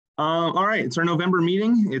All right, it's our November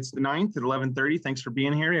meeting. It's the 9th at 11:30. Thanks for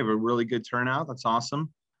being here. We have a really good turnout. That's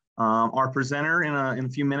awesome. Our presenter in a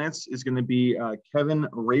few minutes is going to be Kevin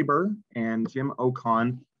Raber and Jim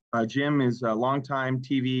Ocon. Jim is a longtime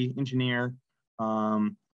TV engineer,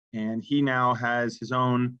 and he now has his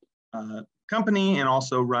own company and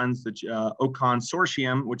also runs the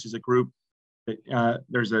OConsortium, which is a group that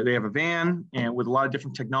they have a van and with a lot of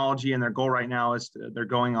different technology, and their goal right now is they're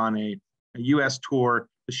going on a US tour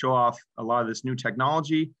to show off a lot of this new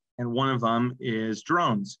technology, and one of them is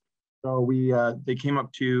drones. So they came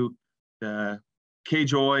up to the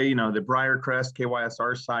KJOY, the Briarcrest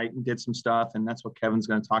KYSR site, and did some stuff, and that's what Kevin's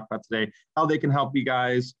going to talk about today. How they can help you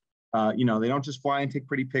guys. They don't just fly and take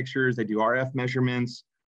pretty pictures. They do RF measurements.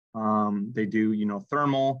 They do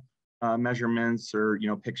thermal measurements or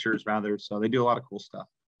pictures rather. So they do a lot of cool stuff.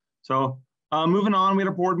 So moving on, we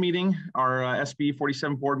had a board meeting, our SB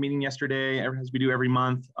 47 board meeting yesterday, as we do every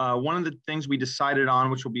month. One of the things we decided on,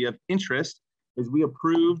 which will be of interest, is we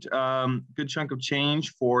approved a good chunk of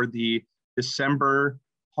change for the December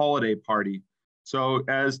holiday party. So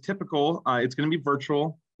as typical, it's going to be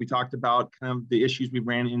virtual. We talked about kind of the issues we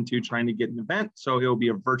ran into trying to get an event. So it will be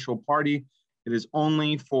a virtual party. It is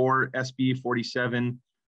only for SB 47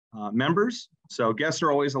 members. So guests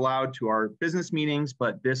are always allowed to our business meetings,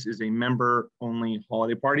 but this is a member-only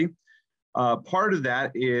holiday party. Part of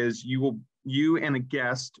that is you and a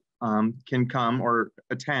guest can come or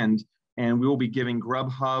attend, and we will be giving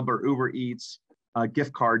Grubhub or Uber Eats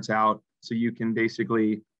gift cards out, so you can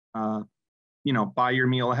basically buy your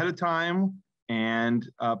meal ahead of time. And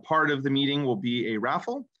part of the meeting will be a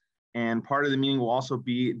raffle, and part of the meeting will also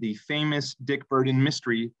be the famous Dick Burden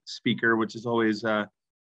mystery speaker, which is always a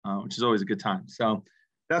good time. So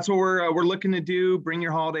that's what we're looking to do. Bring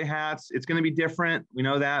your holiday hats. It's going to be different. We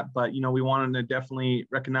know that, but we wanted to definitely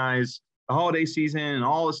recognize the holiday season and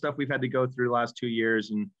all the stuff we've had to go through the last 2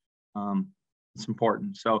 years, and it's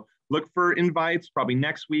important. So look for invites probably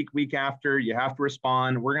next week after. You have to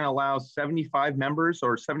respond. We're going to allow 75 members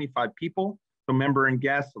or 75 people, so member and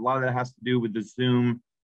guest. A lot of that has to do with the Zoom.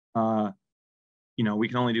 We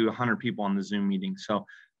can only do 100 people on the Zoom meeting. So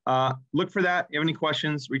look for that. If you have any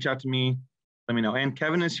questions, reach out to me. Let me know. And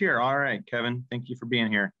Kevin is here. All right, Kevin, thank you for being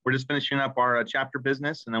here. We're just finishing up our chapter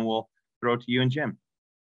business, and then we'll throw it to you and Jim.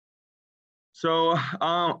 So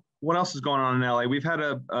what else is going on in LA? We've had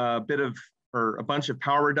a bunch of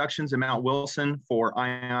power reductions in Mount Wilson for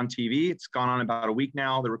ION TV. It's gone on about a week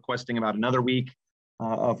now. They're requesting about another week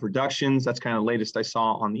of reductions. That's kind of the latest I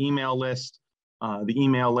saw on the email list. The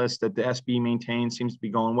email list that the SB maintains seems to be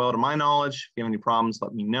going well to my knowledge. If you have any problems,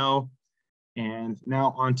 let me know. And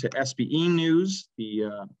now on to SBE News.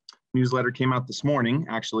 The newsletter came out this morning,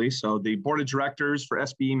 actually. So the board of directors for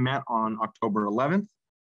SBE met on October 11th.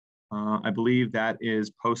 I believe that is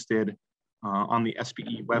posted on the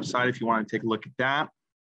SBE website if you want to take a look at that.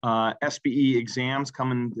 SBE exams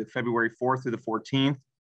coming February 4th through the 14th.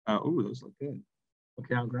 Oh, those look good.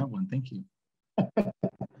 Okay, I'll grab one. Thank you.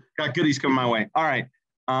 Got goodies coming my way. All right.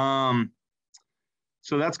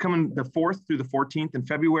 So that's coming the 4th through the 14th in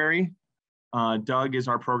February. Doug is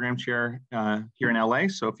our program chair here in LA.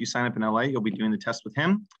 So if you sign up in LA, you'll be doing the test with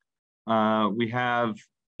him. We have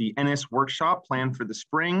the NS workshop planned for the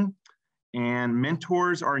spring, and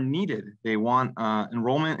mentors are needed. They want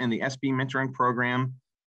enrollment in the SB mentoring program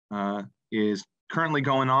is currently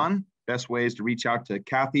going on. Best way is to reach out to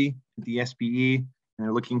Kathy at the SBE, and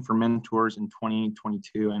they're looking for mentors in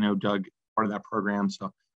 2022. I know Doug is part of that program, so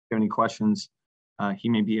if you have any questions, he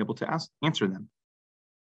may be able to answer them.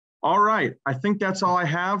 All right, I think that's all I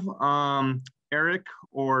have. Eric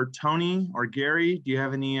or Tony or Gary, do you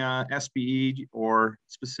have any SBE or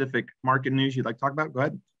specific market news you'd like to talk about? Go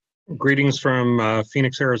ahead. Greetings from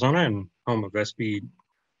Phoenix, Arizona, and home of SB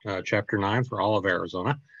Chapter 9 for all of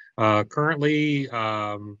Arizona. Currently,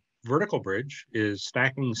 Vertical Bridge is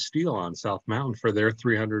stacking steel on South Mountain for their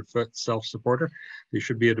 300-foot self-supporter. They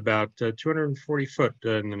should be at about 240 foot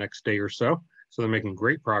in the next day or so. So they're making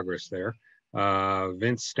great progress there.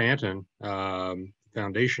 Vince Stanton,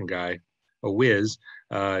 foundation guy, a whiz,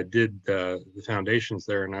 did the foundations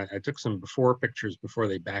there, and I took some before pictures before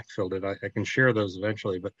they backfilled it. I can share those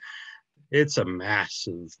eventually, but it's a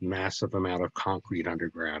massive amount of concrete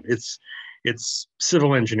underground. It's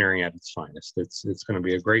civil engineering at its finest. It's going to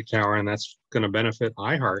be a great tower, and that's going to benefit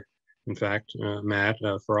iHeart. In fact, Matt,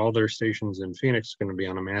 for all their stations in Phoenix, it's going to be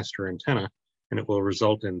on a master antenna, and it will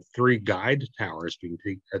result in 3 guide towers being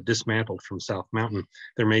dismantled from South Mountain.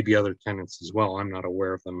 There may be other tenants as well. I'm not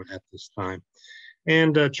aware of them at this time.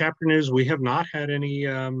 And chapter news, we have not had any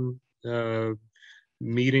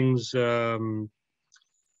meetings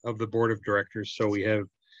of the board of directors, so we have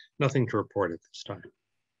nothing to report at this time.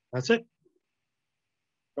 That's it.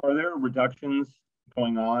 Are there reductions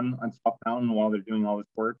going on South Mountain while they're doing all this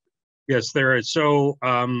work? Yes, there is. So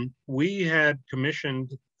we had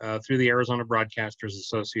commissioned through the Arizona Broadcasters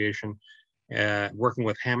Association, working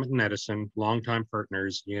with Hammett and Edison, longtime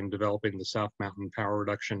partners in developing the South Mountain Power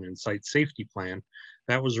Reduction and Site Safety Plan.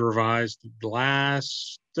 That was revised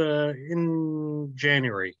in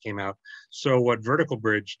January, came out. So what Vertical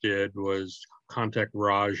Bridge did was contact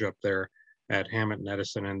Raj up there at Hammett and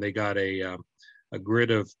Edison, and they got a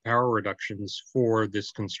grid of power reductions for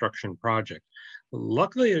this construction project.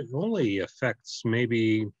 Luckily, it only affects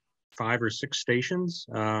maybe 5 or 6 stations.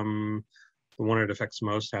 The one it affects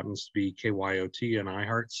most happens to be KYOT and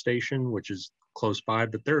iHeart station, which is close by,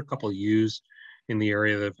 but there are a couple of U's in the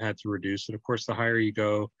area that have had to reduce. And of course, the higher you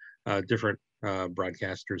go, different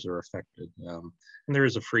broadcasters are affected. And there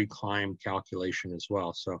is a free climb calculation as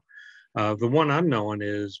well. So the one unknown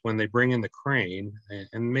is when they bring in the crane,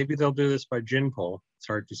 and maybe they'll do this by gin pull. It's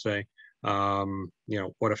hard to say,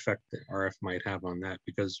 what effect the RF might have on that.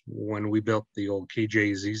 Because when we built the old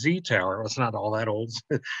KJZZ tower, well, it's not all that old.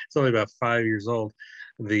 It's only about 5 years old.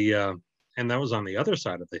 And that was on the other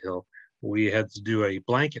side of the hill. We had to do a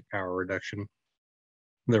blanket power reduction.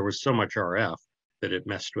 There was so much RF that it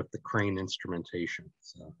messed with the crane instrumentation.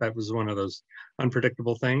 So that was one of those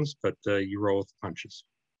unpredictable things, but you roll with the punches.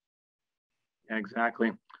 Yeah,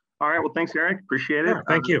 exactly. All right. Well, thanks, Eric. Appreciate it. Sure,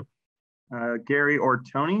 thank you. Gary or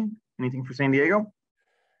Tony, anything for San Diego?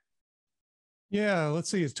 Yeah, let's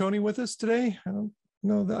see. Is Tony with us today? I don't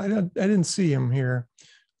know. I didn't see him here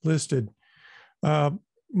listed.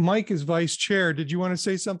 Mike is vice chair. Did you want to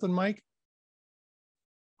say something, Mike?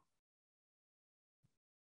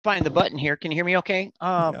 Find the button here. Can you hear me okay?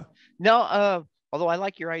 Yeah. No, although I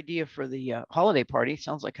like your idea for the holiday party.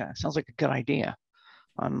 Sounds like a good idea.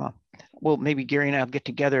 Well, maybe Gary and I'll get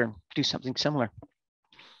together and do something similar.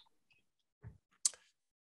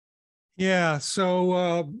 Yeah,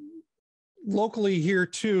 so locally here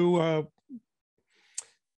too,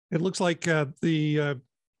 it looks like the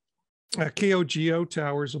KOGO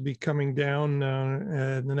towers will be coming down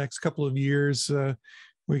in the next couple of years.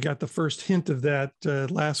 We got the first hint of that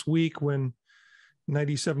last week when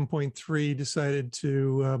 97.3 decided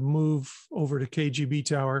to move over to KGB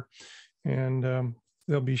tower, and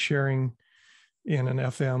they'll be sharing in an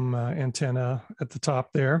FM antenna at the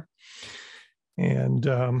top there. And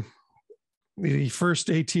the first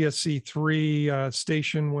ATSC3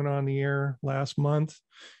 station went on the air last month.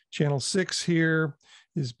 Channel 6 here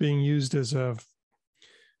is being used as a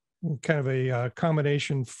kind of a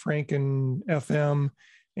combination Franken FM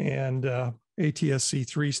and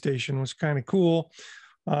ATSC3 station, was kind of cool.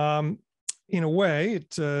 In a way,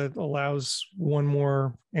 it allows one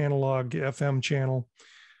more analog FM channel.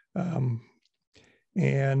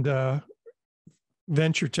 And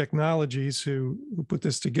Venture Technologies, who put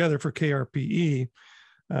this together for KRPE,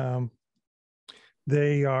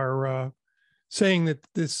 they are saying that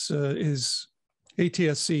this is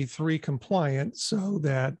ATSC3 compliant, so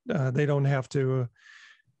that they don't have to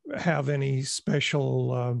have any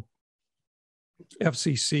special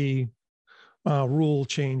FCC rule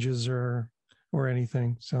changes or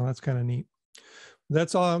anything. So that's kind of neat.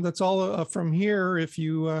 That's all from here. If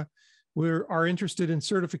you are interested in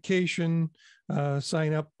certification,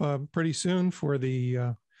 sign up pretty soon for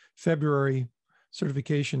the February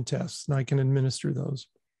certification tests, and I can administer those.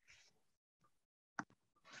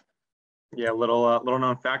 Yeah, little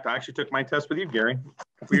known fact. I actually took my test with you, Gary,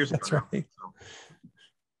 a couple years ago. That's right. So.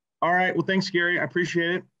 All right. Well, thanks, Gary. I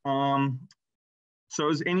appreciate it. So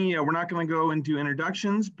is we're not going to go and do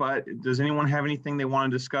introductions, but does anyone have anything they want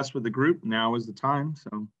to discuss with the group? Now is the time.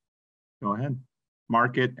 So go ahead.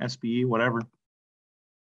 Market, SBE, whatever.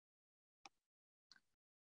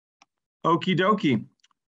 Okie dokie.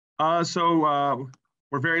 So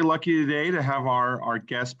we're very lucky today to have our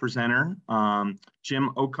guest presenter,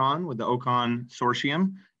 Jim Ocon with the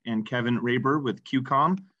OConsortium and Kevin Raber with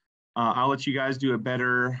QCom. I'll let you guys do a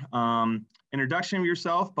better introduction of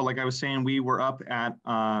yourself, but like I was saying, we were up at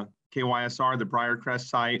KYSR, the Briarcrest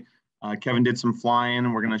site. Kevin did some flying,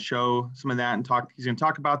 and we're going to show some of that and talk. He's going to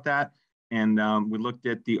talk about that. And we looked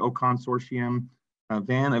at the OConsortium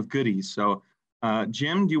van of goodies. So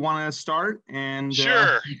Jim, do you want to start? And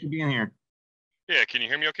sure. Thanks for being here. Yeah, can you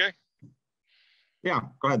hear me okay? Yeah,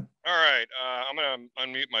 go ahead. All right, I'm going to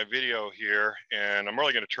unmute my video here, and I'm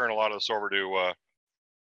really going to turn a lot of this over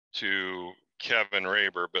to Kevin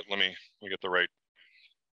Raber, but let me get go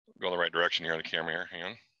in the right direction here on the camera here.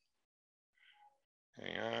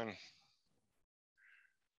 Hang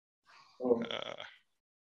on.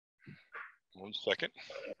 One second.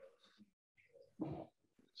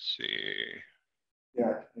 Let's see.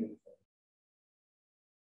 Yeah.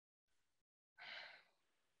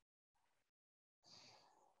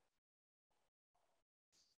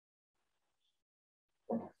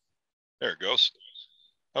 There it goes.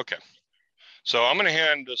 Okay. So I'm going to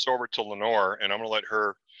hand this over to Lenore, and I'm going to let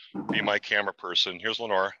her be my camera person. Here's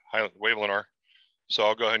Lenore. Hi, wave, Lenore. So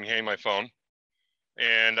I'll go ahead and hand my phone.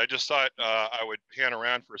 And I just thought I would pan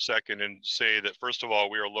around for a second and say that, first of all,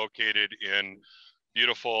 we are located in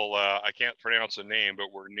beautiful, I can't pronounce the name,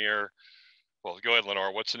 but we're near, well, go ahead,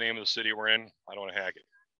 Lenore. What's the name of the city we're in? I don't want to hack it.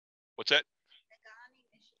 What's that?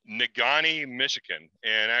 Negaunee, Michigan.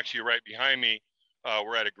 And actually right behind me,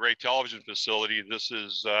 we're at a great television facility. This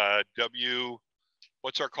is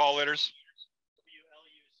what's our call letters?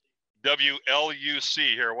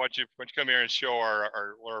 WLUC. Here, why don't you come here and show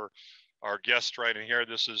our guest right in here.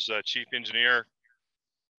 This is Chief Engineer.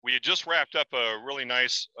 We had just wrapped up a really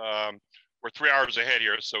nice, we're 3 hours ahead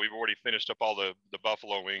here, so we've already finished up all the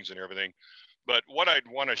buffalo wings and everything. But what I'd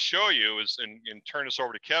want to show you is, and turn this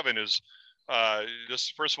over to Kevin, is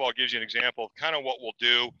this, first of all, gives you an example of kind of what we'll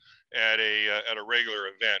do at a regular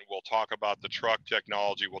event. We'll talk about the truck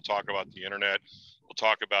technology, we'll talk about the internet, we'll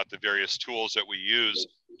talk about the various tools that we use,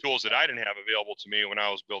 tools that I didn't have available to me when I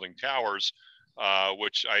was building towers,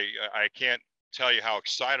 which I can't tell you how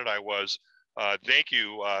excited I was. Thank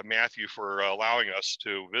you, Matthew, for allowing us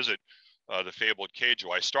to visit the fabled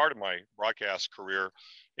Cajo. I started my broadcast career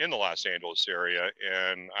in the Los Angeles area,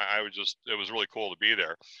 and it was really cool to be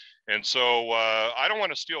there. And so I don't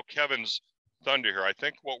want to steal Kevin's thunder here. I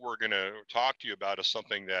think what we're going to talk to you about is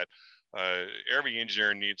something that every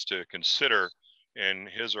engineer needs to consider in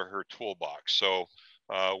his or her toolbox. So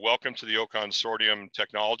welcome to the OConsortium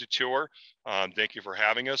Technology Tour. Thank you for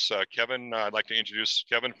having us. Kevin, I'd like to introduce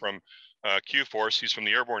Kevin from QForce. He's from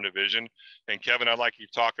the Airborne Division. And Kevin, I'd like you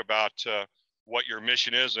to talk about what your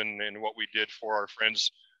mission is and what we did for our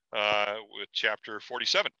friends with Chapter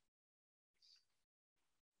 47.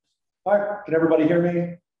 All right, can everybody hear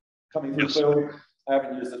me? Coming through Yes. clearly? I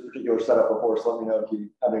haven't used this particular setup before, so let me know if you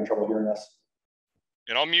have any trouble hearing us.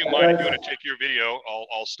 And I'll mute mine if you want to take your video.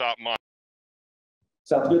 I'll stop mine.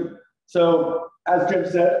 Sounds good. So as Jim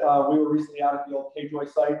said, we were recently out at the old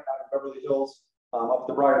Cajo site out in Beverly Hills, up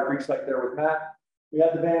the Briar Creek site there with Matt. We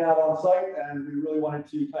had the van out on site, and we really wanted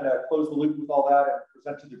to kind of close the loop with all that and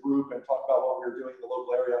present to the group and talk about what we were doing in the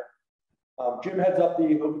local area. Jim heads up the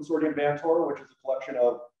OConsortium Van Tour, which is a collection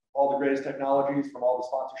of all the greatest technologies from all the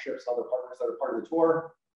sponsorships and other partners that are part of the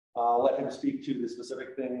tour. Let him speak to the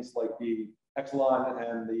specific things like the Exelon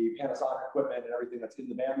and the Panasonic equipment and everything that's in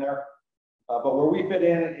the van there. But where we fit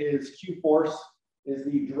in is QForce, is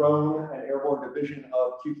the drone and airborne division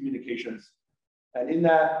of QCommunications. And in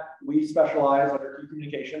that, we specialize under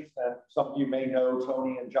QCommunications, and some of you may know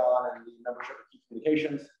Tony and John and the membership of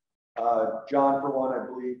QCommunications. John, for one, I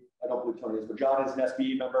don't believe Tony is, but John is an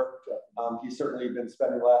SBE member. He's certainly been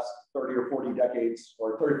spending the last 30 or 40 decades,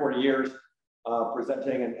 or 30, 40 years,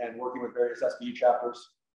 presenting and working with various SBE chapters.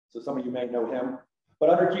 So some of you may know him. But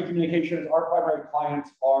under QCommunications, our primary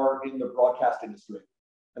clients are in the broadcast industry.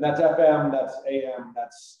 And that's FM, that's AM,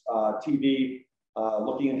 that's TV,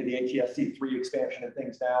 looking into the ATSC3 expansion and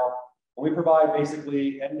things now. And we provide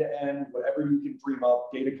basically end-to-end, whatever you can dream up,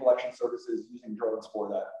 data collection services using drones for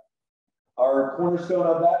that. Our cornerstone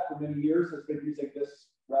of that for many years has been using this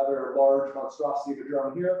rather large monstrosity of a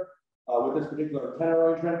drone here with this particular antenna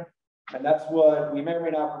arrangement. And that's what we may or may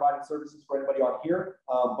not provide services for anybody on here,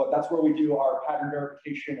 but that's where we do our pattern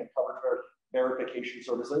verification and coverage verification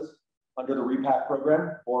services under the REPACK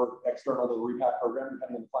program or external to the REPACK program,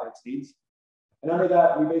 depending on the client's needs. And under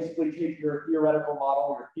that, we basically take your theoretical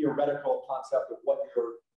model, your theoretical concept of what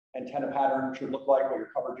your antenna pattern should look like, what your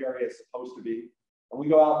coverage area is supposed to be. And we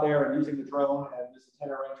go out there and using the drone and this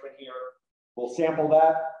antenna arrangement here, we'll sample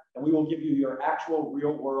that and we will give you your actual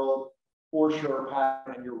real world for sure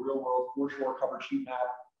pattern and your real world for sure coverage heat map,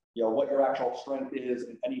 you know, what your actual strength is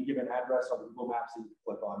in any given address on Google Maps that you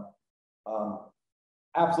click on.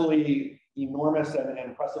 Absolutely enormous and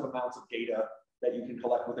impressive amounts of data that you can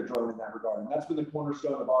collect with a drone in that regard. And that's been the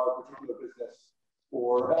cornerstone of our particular business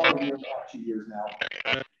for about a year and a half, 2 years now.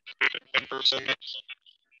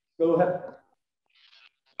 Go ahead.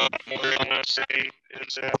 What I want to say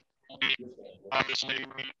is that obviously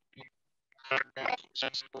we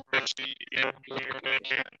sensible rescue and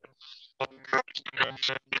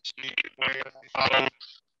follow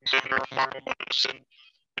Governor Marvel Medicine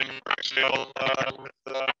in Brazil with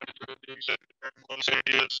those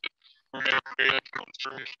ideas. We're going to create a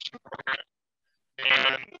conservation program.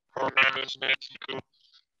 And the program is meant to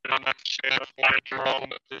not understand a flying drone,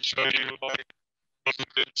 but to show you like a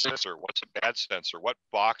good sensor, what's a bad sensor, what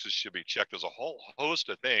boxes should be checked. There's a whole host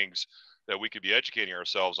of things that we could be educating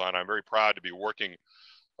ourselves on. I'm very proud to be working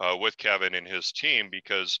with Kevin and his team,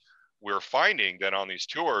 because we're finding that on these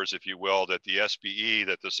tours, if you will, that the SBE,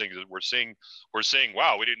 that the things that we're seeing,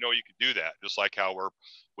 wow, we didn't know you could do that. Just like how we're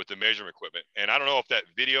with the measurement equipment. And I don't know if that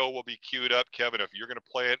video will be queued up, Kevin, if you're going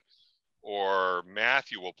to play it, or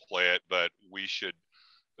Matthew will play it, but we should,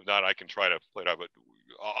 if not, I can try to play it out. But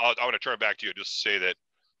I want to turn it back to you just to say that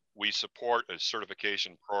we support a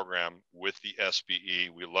certification program with the SBE.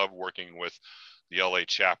 We love working with the LA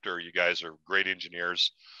chapter. You guys are great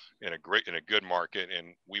engineers in a good market,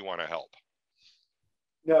 and we want to help.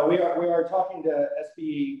 No, we are talking to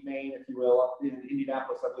SBE Maine, if you will, up in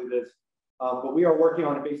Indianapolis, I believe it is. But we are working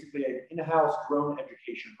on basically an in-house drone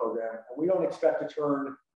education program, and we don't expect to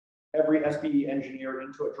turn every SBE engineer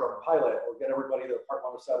into a drone pilot or get everybody the Part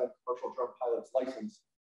 107 commercial drone pilot's license.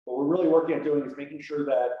 What we're really working at doing is making sure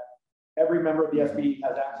that every member of the SBE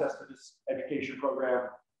has access to this education program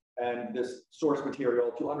and this source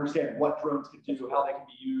material to understand what drones can do, how they can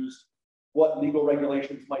be used, what legal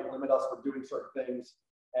regulations might limit us from doing certain things,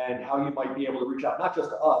 and how you might be able to reach out, not just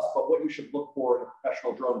to us, but what you should look for in a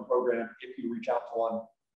professional drone program if you reach out to one.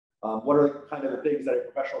 What are kind of the things that a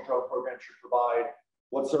professional drone program should provide?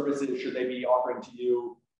 What services should they be offering to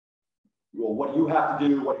you? Well, what do you have to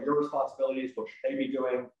do? What are your responsibilities? What should they be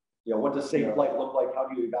doing? You know, what does safe flight look like? How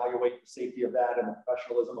do you evaluate the safety of that and the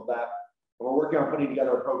professionalism of that? And we're working on putting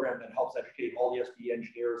together a program that helps educate all the SBE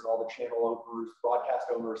engineers, all the channel owners, broadcast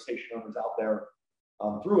owners, station owners out there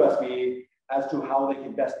through SBE as to how they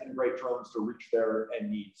can best integrate drones to reach their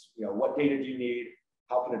end needs. You know, what data do you need?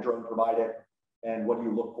 How can a drone provide it? And what do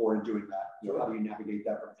you look for in doing that? You know, how do you navigate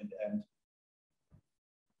that from end to end?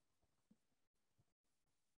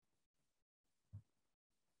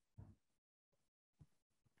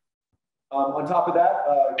 On top of that,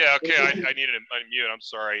 yeah, okay, I needed to unmute. I'm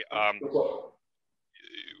sorry.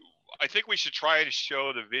 I think we should try to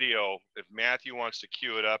show the video if Matthew wants to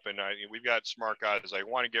queue it up, and we've got smart guys. I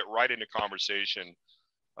want to get right into conversation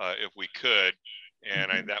if we could,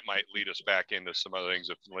 and that might lead us back into some other things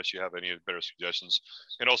unless you have any better suggestions.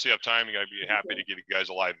 And also you have time, I'd be happy to give you guys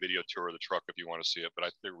a live video tour of the truck if you want to see it, but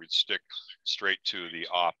I think we'd stick straight to the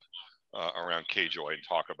op around K-Joy and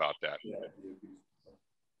talk about that.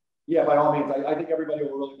 Yeah, by all means, I think everybody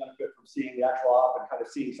will really benefit from seeing the actual op and kind of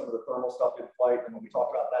seeing some of the thermal stuff in flight and what we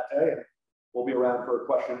talked about that day. And we'll be around for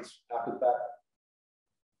questions after the fact.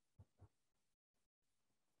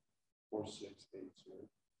 468,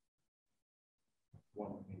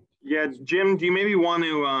 1. Yeah, Jim, do you maybe want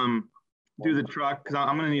to do the truck? Because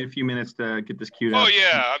I'm going to need a few minutes to get this queued up. Oh,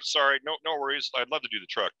 yeah, I'm sorry. No worries. I'd love to do the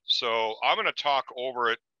truck. So I'm going to talk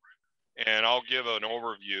over it, and I'll give an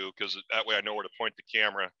overview because that way I know where to point the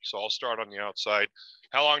camera. So I'll start on the outside.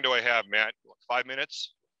 How long do I have, Matt? 5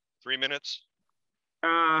 minutes? 3 minutes?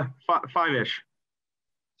 5-ish.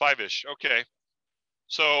 5-ish. Okay.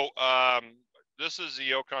 So this is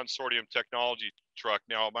the OConsortium technology truck.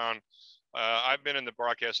 Now, I've been in the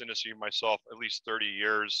broadcast industry myself at least 30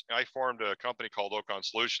 years. I formed a company called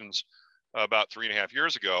OConSolutions about 3.5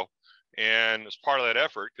 years ago. And as part of that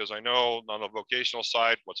effort, because I know on the vocational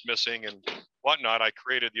side what's missing and whatnot, I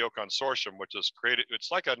created the OConsortium, which is created,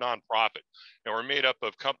 it's like a nonprofit. And we're made up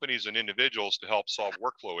of companies and individuals to help solve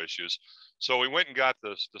workflow issues. So we went and got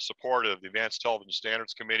the support of the Advanced Television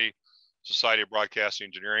Standards Committee, Society of Broadcasting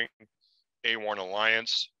Engineering, A1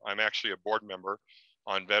 Alliance. I'm actually a board member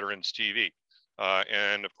on Veterans TV.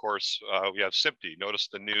 And of course, we have SIMPTE. Notice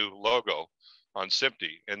the new logo on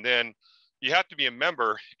SIMPTE. And then you have to be a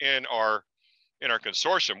member in our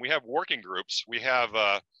consortium. We have working groups. We have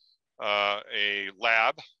a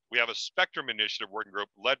lab. We have a Spectrum Initiative working group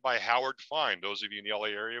led by Howard Fine. Those of you in the LA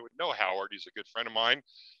area would know Howard. He's a good friend of mine.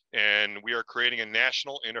 And we are creating a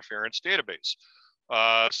national interference database.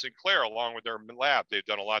 Sinclair, along with their lab, they've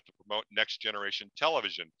done a lot to promote next generation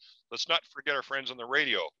television. Let's not forget our friends on the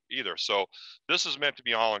radio either. So this is meant to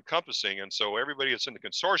be all encompassing. And so everybody that's in the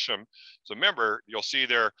consortium, as a member, you'll see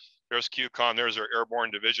there's QCom, there's our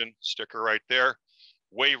Airborne Division sticker right there.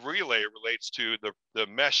 Wave Relay relates to the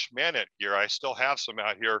mesh Manet gear. I still have some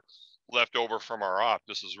out here left over from our op.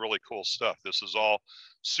 This is really cool stuff. This is all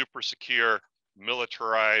super secure,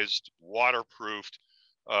 militarized, waterproofed,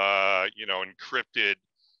 encrypted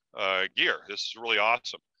gear. This is really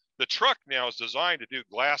awesome. The truck now is designed to do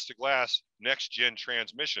glass-to-glass next-gen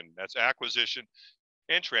transmission. That's acquisition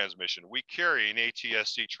and transmission. We carry an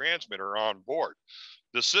ATSC transmitter on board.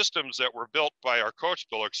 The systems that were built by our coach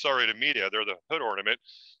builder, Accelerated Media, they're the hood ornament.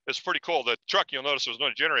 It's pretty cool. The truck, you'll notice there's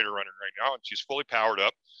no generator running right now, and she's fully powered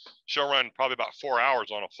up. She'll run probably about 4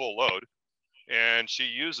 hours on a full load. and she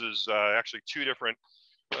uses actually two different,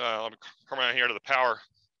 let me come around here to the power.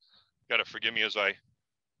 Got to forgive me as I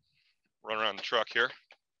run around the truck here.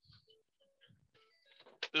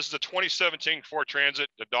 This is a 2017 Ford Transit.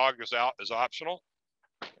 The dog is out is optional,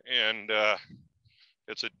 and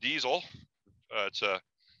it's a diesel. It's a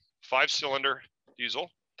 5-cylinder diesel.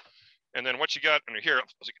 And then what you got under here,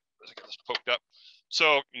 let's get this poked up.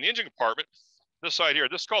 So in the engine compartment, this side here,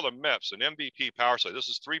 this is called a MEPS, an MVP power side. This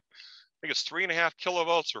is I think it's 3.5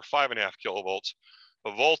 kilovolts or 5.5 kilovolts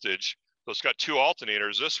of voltage. So it's got two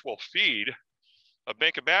alternators. This will feed a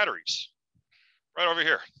bank of batteries right over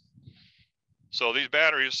here. So these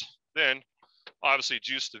batteries then obviously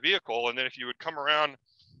juice the vehicle. And then if you would come around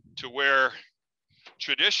to where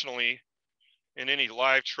traditionally in any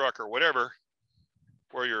live truck or whatever,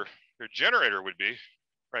 where your generator would be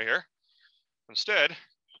right here, instead,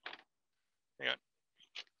 hang on.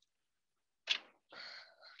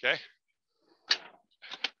 Okay.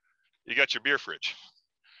 You got your beer fridge.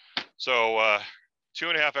 So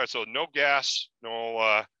 2.5 hours, so no gas,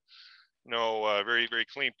 no very, very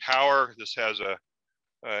clean power. This has it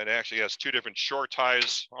actually has two different shore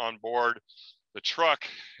ties on board. The truck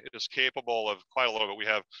is capable of quite a little bit. We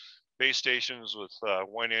have base stations with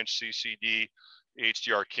 1-inch CCD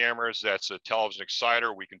HDR cameras. That's a television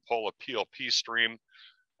exciter. We can pull a PLP stream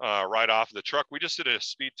right off of the truck. We just did a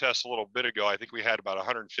speed test a little bit ago. I think we had about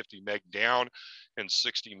 150 meg down and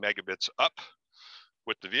 60 megabits up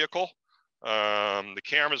with the vehicle. The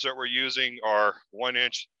cameras that we're using are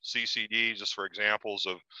 1-inch CCD, just for examples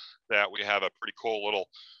of that. We have a pretty cool little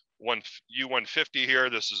U150 here.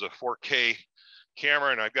 This is a 4K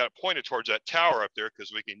camera, and I've got it pointed towards that tower up there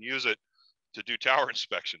because we can use it to do tower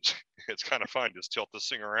inspections. It's kind of fun, just tilt this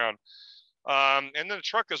thing around. And then the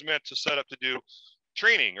truck is meant to set up to do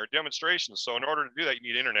training or demonstrations. So in order to do that, you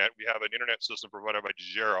need internet. We have an internet system provided by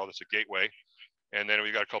Jero. That's a gateway. And then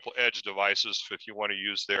we've got a couple edge devices if you want to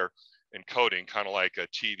use their encoding, kind of like a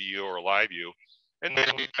TVU or a LiveView. And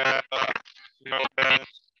then we have,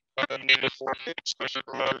 needed 4K, especially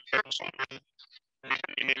for other cameras.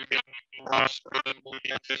 You need to get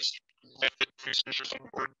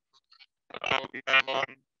we have on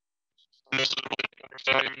this is really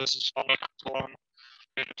exciting. This is all one.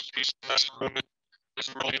 It's piece of this room.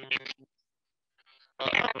 It's really amazing.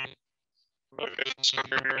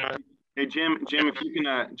 Hey Jim, if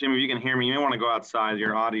you can hear me, you may want to go outside.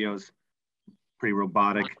 Your audio's pretty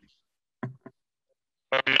robotic.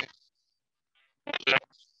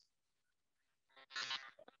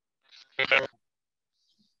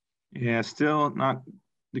 Yeah, still not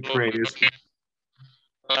the greatest.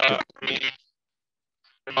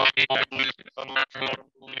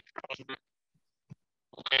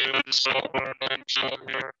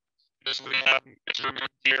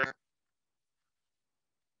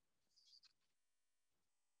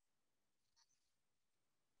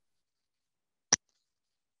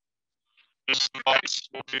 This device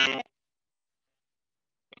will do.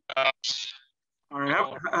 All right,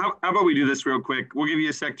 how about we do this real quick? We'll give you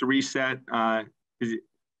a sec to reset because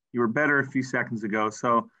you were better a few seconds ago.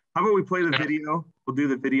 So how about we play the video? We'll do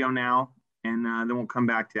the video now, and then we'll come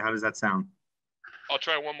back to you. How does that sound? I'll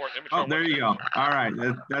try one more. Oh, there you go. All right,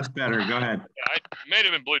 that's better. Go ahead. Yeah, it may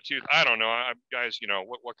have been Bluetooth. I don't know. Guys, you know,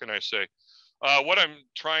 what can I say? What I'm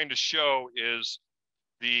trying to show is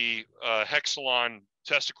the Hexalon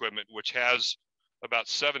test equipment, which has about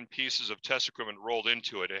 7 pieces of test equipment rolled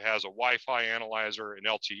into it. It has a Wi-Fi analyzer, an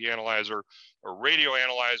LTE analyzer, a radio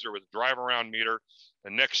analyzer with a drive around meter,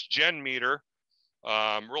 a next gen meter,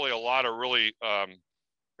 really a lot of really, here,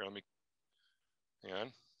 let me, hang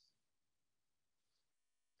on.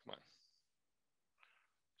 Come on.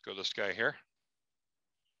 Let's go this guy here.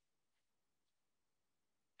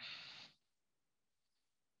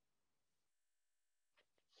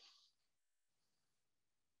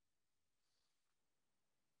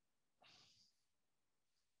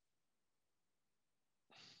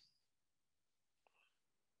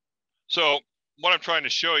 So what I'm trying to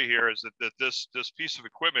show you here is that this piece of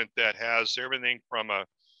equipment that has everything from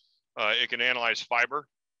it can analyze fiber,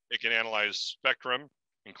 it can analyze spectrum,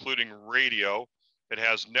 including radio. It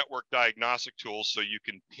has network diagnostic tools, so you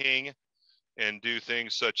can ping and do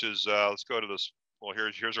things such as, let's go to this. Well,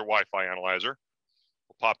 here's our Wi-Fi analyzer.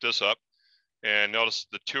 We'll pop this up, and notice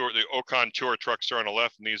the Ocon Tour trucks are on the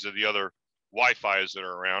left, and these are the other Wi-Fis that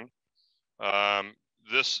are around.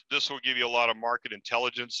 This will give you a lot of market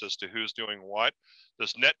intelligence as to who's doing what.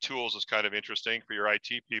 This Net Tools is kind of interesting for your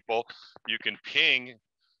IT people. You can ping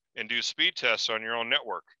and do speed tests on your own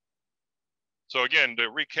network. So again, to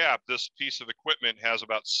recap, this piece of equipment has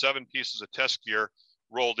about 7 pieces of test gear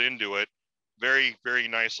rolled into it very, very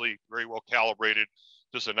nicely, very well calibrated.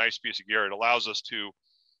 Just a nice piece of gear. It allows us to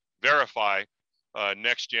verify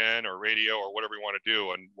next gen or radio or whatever we want to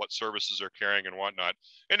do and what services they're carrying and whatnot.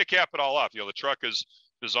 And to cap it all off, the truck is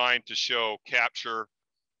designed to show capture.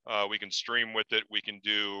 We can stream with it. We can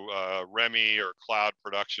do REMI or cloud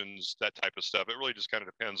productions, that type of stuff. It really just kind of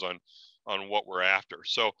depends on what we're after.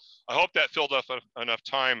 So I hope that filled up enough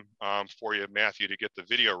time for you, Matthew, to get the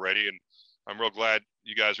video ready. And I'm real glad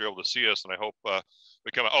you guys are able to see us. And I hope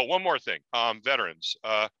we come. Oh, one more thing, veterans.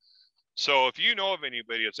 So if you know of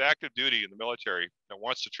anybody that's active duty in the military that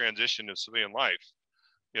wants to transition to civilian life,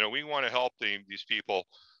 we want to help these people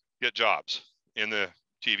get jobs in the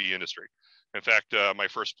TV industry. In fact, my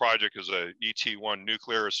first project is a ET-1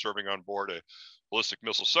 nuclear is serving on board a ballistic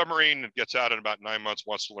missile submarine and gets out in about 9 months,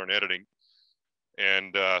 wants to learn editing.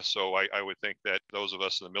 And so I would think that those of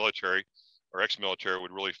us in the military or ex-military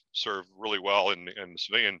would really serve really well in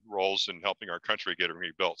civilian roles in helping our country get it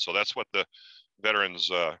rebuilt. So that's what the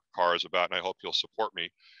veterans car is about, and I hope you'll support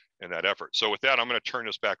me in that effort. So with that, I'm going to turn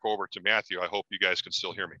this back over to Matthew. I hope you guys can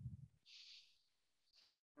still hear me.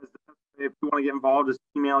 If you want to get involved, just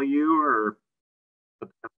email you or.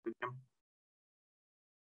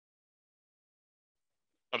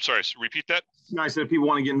 I'm sorry, repeat that. No, I said if people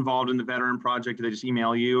want to get involved in the veteran project, do they just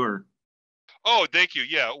email you or? Oh, thank you.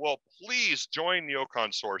 Yeah, well, please join the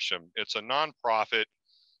OConsortium. It's a nonprofit,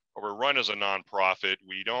 or we're run as a nonprofit.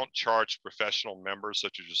 We don't charge professional members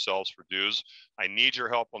such as yourselves for dues. I need your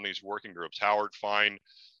help on these working groups. Howard, Fine, I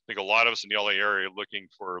think a lot of us in the LA area are looking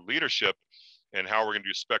for leadership and how we're going to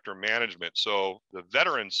do spectrum management. So the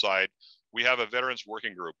veteran side, we have a veterans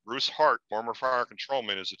working group. Bruce Hart, former fire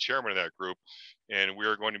controlman, is the chairman of that group, and we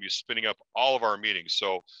are going to be spinning up all of our meetings.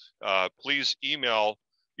 So please email,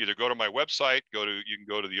 either go to my website, you can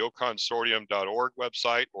go to the oconsortium.org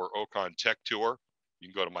website or Ocon Tech Tour. You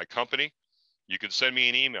can go to my company. You can send me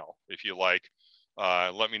an email if you like.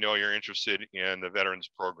 Let me know you're interested in the veterans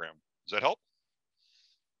program. Does that help?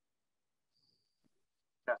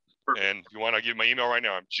 Perfect. And if you want to give my email right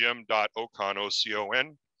now, I'm jim.ocon,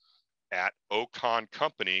 O-C-O-N, at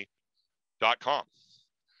oconcompany.com.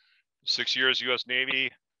 6 years U.S.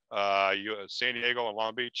 Navy, San Diego and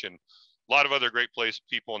Long Beach, and a lot of other great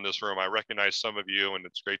people in this room. I recognize some of you, and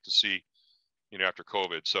it's great to see, after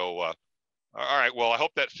COVID. So, all right. Well, I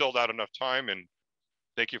hope that filled out enough time, and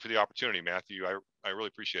thank you for the opportunity, Matthew. I really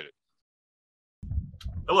appreciate it.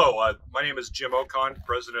 Hello, my name is Jim Ocon,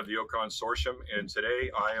 president of the OConsortium, and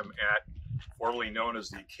today I am at formerly known as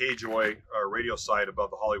the K-Joy radio site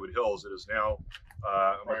above the Hollywood Hills. It is now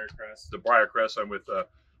the Briarcrest. I'm with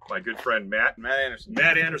my good friend Matt Anderson.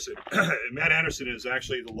 Matt Anderson is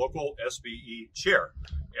actually the local SBE chair,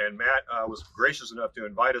 and Matt was gracious enough to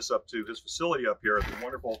invite us up to his facility up here at the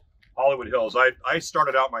wonderful Hollywood Hills. I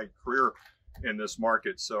started out my career in this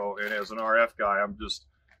market, and as an RF guy, I'm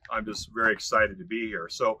just very excited to be here.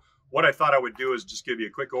 So what I thought I would do is just give you a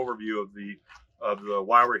quick overview of the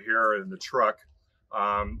why we're here and the truck.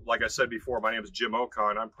 Like I said before, my name is Jim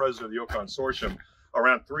Ocon. I'm president of the OConsortium.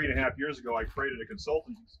 Around 3.5 years ago, I created a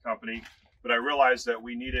consulting company, but I realized that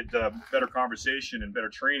we needed better conversation and better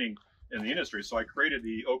training in the industry. So I created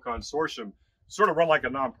the OConsortium, sort of run like a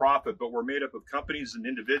nonprofit, but we're made up of companies and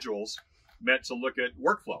individuals meant to look at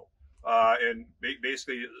workflow. And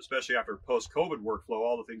basically, especially after post-COVID workflow,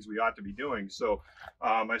 all the things we ought to be doing. So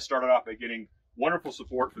I started off by getting wonderful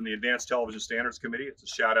support from the Advanced Television Standards Committee. It's a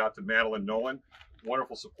shout out to Madeline Nolan,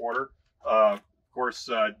 wonderful supporter. Of course,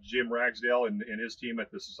 Jim Ragsdale and his team at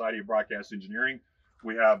the Society of Broadcast Engineering.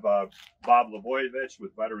 We have Bob Lavoyevich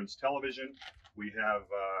with Veterans Television. We have,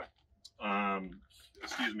 A1,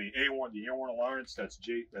 the Airborne Alliance. That's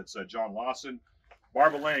John Lawson.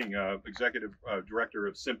 Barbara Lang, Executive Director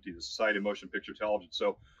of SMPTE, the Society of Motion Picture Television.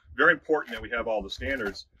 So very important that we have all the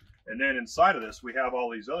standards. And then inside of this, we have all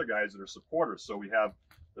these other guys that are supporters. So we have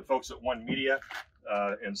the folks at One Media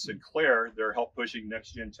and Sinclair. They're help pushing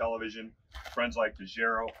next-gen television. Friends like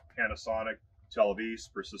DeGero, Panasonic, Televise,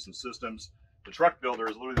 Persistent Systems. The truck builder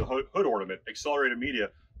is literally the hood ornament. Accelerated Media,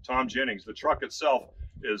 Tom Jennings. The truck itself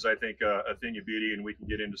is, I think, a thing of beauty, and we can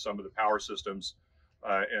get into some of the power systems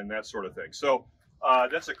and that sort of thing. So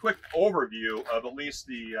that's a quick overview of at least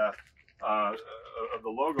the of the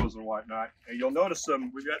logos and whatnot. And you'll notice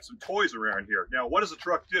we've got some toys around here. Now, what does the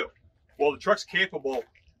truck do? Well, the truck's capable,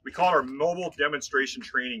 we call it our mobile demonstration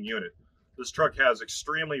training unit. This truck has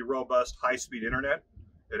extremely robust high-speed internet.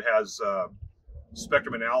 It has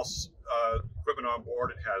spectrum analysis equipment on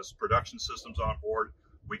board. It has production systems on board.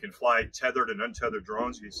 We can fly tethered and untethered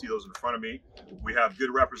drones. You can see those in front of me. We have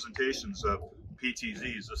good representations of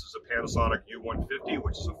PTZs. This is a Panasonic U150,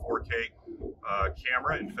 which is a 4K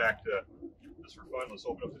camera. In fact, just for fun, let's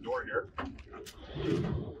open up the door here. And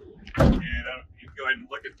you can go ahead and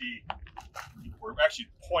look at we're actually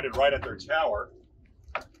pointed right at their tower.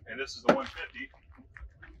 And this is the 150.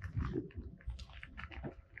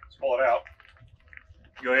 Let's pull it out.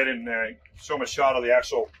 Go ahead and show them a shot of the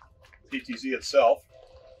actual PTZ itself.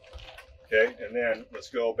 Okay, and then let's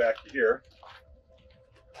go back to here.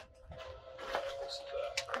 This is,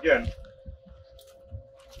 again,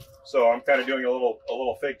 so I'm kind of doing a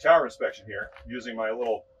little fake tower inspection here using my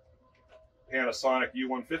little Panasonic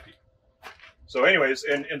U150. So, anyways,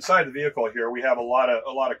 inside the vehicle here, we have a lot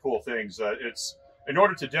of cool things. It's in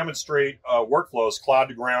order to demonstrate workflows, cloud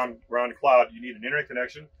to ground, ground to cloud, you need an internet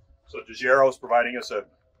connection. So Degero is providing us a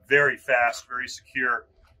very fast, very secure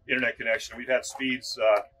internet connection. We've had speeds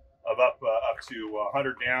of up to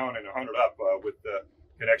 100 down and 100 up with the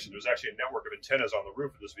connection. There's actually a network of antennas on the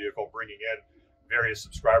roof of this vehicle bringing in various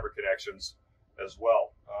subscriber connections as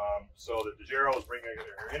well. So the Degero is bringing in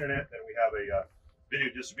our internet, and we have a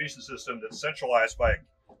video distribution system that's centralized by a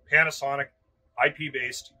Panasonic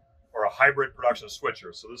IP-based or a hybrid production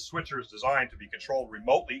switcher. So this switcher is designed to be controlled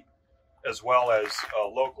remotely as well as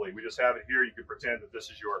locally. We just have it here. You can pretend that this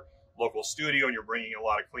is your local studio and you're bringing a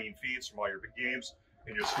lot of clean feeds from all your big games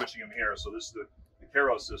and you're switching them here. So this is the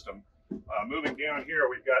Keros system. Moving down here,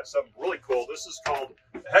 we've got something really cool. This is called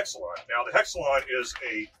the Hexalon. Now the Hexalon is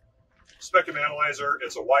a spectrum analyzer.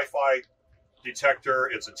 It's a Wi-Fi detector.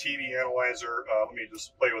 It's a TV analyzer. Let me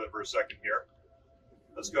just play with it for a second here.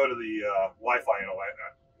 Let's go to the Wi-Fi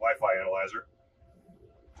analyzer.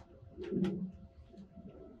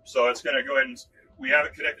 So it's going to go ahead and we have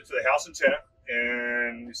it connected to the house antenna,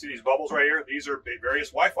 and you see these bubbles right here. These are various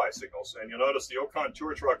Wi-Fi signals, and you'll notice the Ocon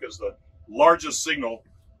tour truck is the largest signal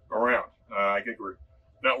around. I think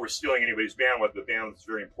we're stealing anybody's bandwidth, but bandwidth is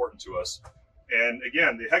very important to us. And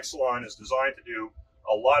again, the Hexalon is designed to do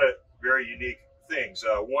a lot of very unique things.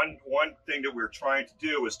 One thing that we're trying to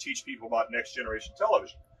do is teach people about next generation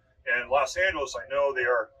television. And Los Angeles, I know they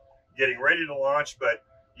are getting ready to launch, but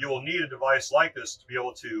you will need a device like this to be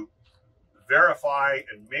able to verify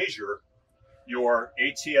and measure your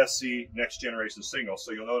ATSC next generation signal.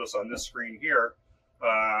 So you'll notice on this screen here,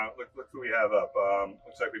 look who we have up.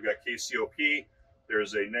 Looks like we've got KCOP.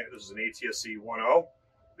 This is an ATSC 1.0.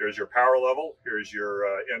 There's your power level. Here's your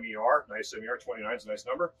MER. Nice MER, 29 is a nice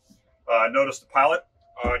number. Notice the pilot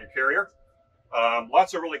on your carrier.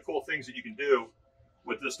 Lots of really cool things that you can do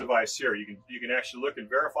with this device here. You can actually look and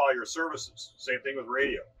verify your services. Same thing with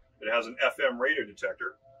radio. It has an FM radio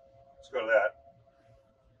detector. Let's go to that.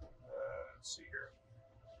 Let's see here.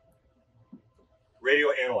 Radio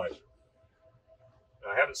analyzer.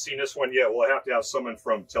 I haven't seen this one yet. We'll have to have someone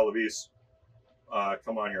from Televis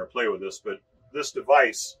come on here and play with this. But this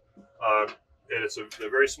device, and it's a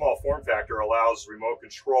very small form factor, allows remote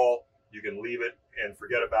control. You can leave it and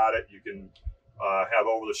forget about it. You can have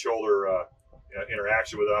over-the-shoulder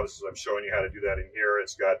interaction with it. Obviously, I'm showing you how to do that in here.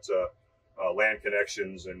 It's got LAN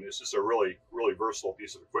connections, and it's just a really, really versatile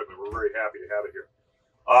piece of equipment. We're very happy to have it here.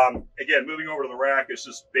 Again, moving over to the rack, it's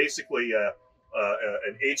just basically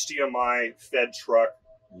an HDMI fed truck,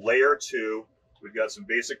 layer 2. We've got some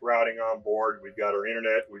basic routing on board. We've got our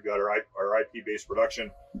internet. We've got our IP-based production.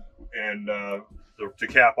 And to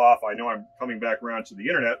cap off, I know I'm coming back around to the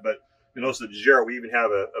internet, but you notice the Degero, we even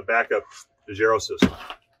have a backup Degero system.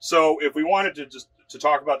 So if we wanted to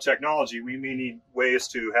talk about technology, we may need ways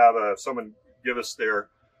to have someone give us their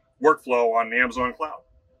workflow on Amazon Cloud.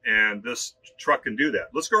 And this truck can do that.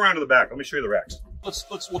 Let's go around to the back. Let me show you the racks.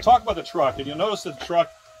 We'll talk about the truck. And you'll notice that the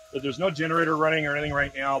truck, that there's no generator running or anything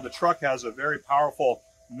right now. The truck has a very powerful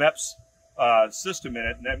MEPS system in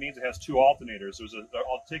it, and that means it has 2 alternators.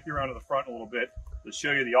 I'll take you around to the front a little bit to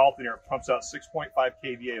show you the alternator. It pumps out 6.5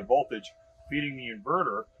 kVA of voltage, feeding the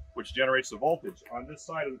inverter, which generates the voltage. On this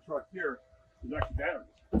side of the truck here, there's actually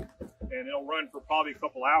batteries. And it'll run for probably a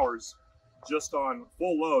couple hours just on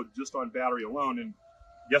full load, just on battery alone. And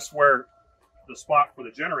guess where the spot for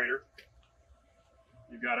the generator?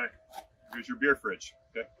 Here's your beer fridge.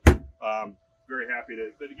 Okay. Very happy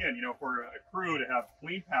to, but again, you know, for a crew to have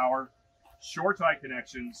clean power, short tie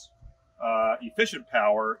connections, efficient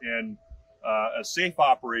power, and a safe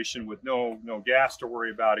operation with no gas to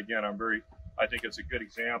worry about. Again, I think it's a good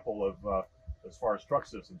example of as far as truck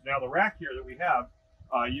systems. Now the rack here that we have,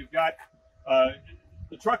 you've got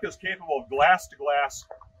the truck is capable of glass-to-glass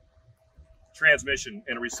transmission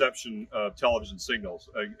and reception of television signals,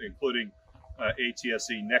 including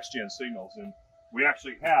ATSC next-gen signals. And we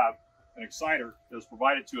actually have an exciter that's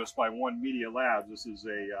provided to us by One Media Labs. This is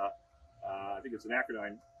I think it's an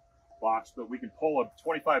Acrodyne box, but we can pull a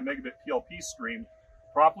 25 megabit PLP stream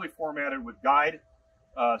properly formatted with guide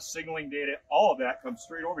signaling data, all of that comes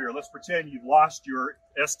straight over here. Let's pretend you've lost your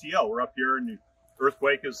STL. We're up here and the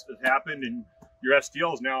earthquake has happened and your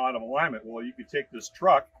STL is now out of alignment. Well, you could take this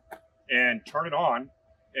truck and turn it on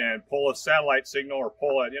and pull a satellite signal or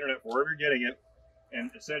pull an internet wherever you're getting it and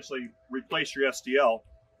essentially replace your STL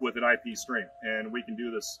with an IP stream. And we can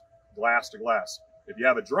do this glass to glass. If you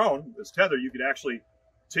have a drone that's tethered, you could actually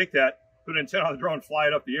take that, put an antenna on the drone, fly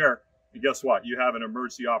it up the air, and guess what? You have an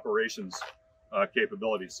emergency operations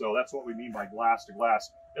capability. So that's what we mean by glass to glass.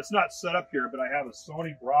 It's not set up here, but I have a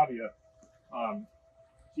Sony Bravia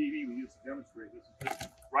TV we use to demonstrate. This is just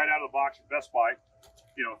right out of the box at Best Buy,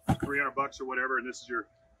 you know, $300 or whatever, and this is your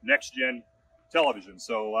next gen television.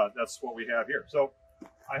 So that's what we have here. So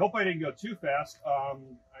I hope I didn't go too fast.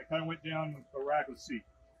 I kind of went down the rack. Let's see.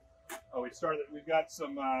 Oh, we've got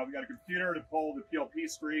a computer to pull the PLP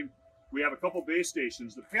stream. We have a couple base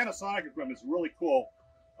stations. The Panasonic equipment is really cool.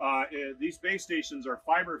 These base stations are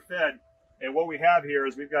fiber fed, and what we have here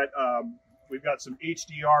is we've got some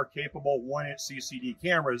HDR capable 1-inch CCD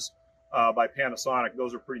cameras by Panasonic.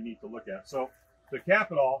 Those are pretty neat to look at. So to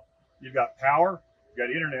cap it all, you've got power, you've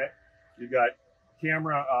got internet, you've got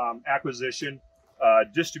camera acquisition,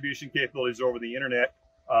 distribution capabilities over the internet,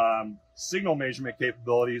 signal measurement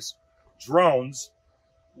capabilities, drones.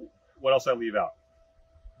 What else I leave out?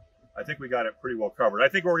 I think we got it pretty well covered. I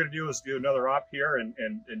think what we're going to do is do another op here and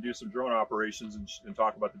do some drone operations and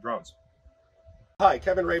talk about the drones. Hi,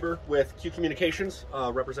 Kevin Raber with QCommunications,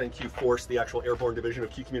 representing QForce, the actual airborne division of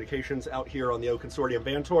QCommunications, out here on the OConsortium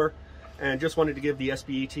van tour. And just wanted to give the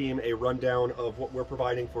SBE team a rundown of what we're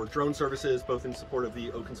providing for drone services, both in support of the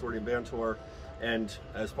OConsortium van tour and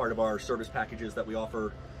as part of our service packages that we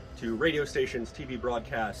offer to radio stations, TV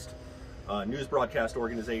broadcast, news broadcast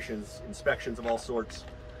organizations, inspections of all sorts.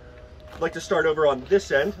 I'd like to start over on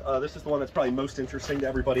this end. This is the one that's probably most interesting to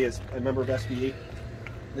everybody as a member of SBE.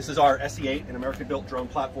 This is our SE8, an American-built drone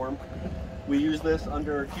platform. We use this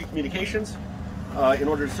under QCommunications in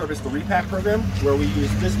order to service the REPACK program, where we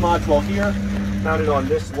use this module here, mounted on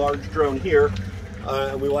this large drone here,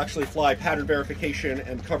 and we will actually fly pattern verification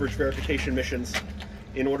and coverage verification missions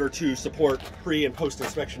in order to support pre- and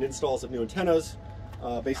post-inspection installs of new antennas.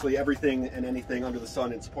 Basically everything and anything under the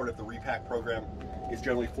sun in support of the REPACK program is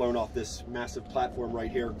generally flown off this massive platform right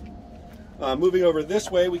here. Moving over this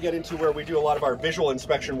way, we get into where we do a lot of our visual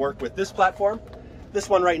inspection work with this platform. This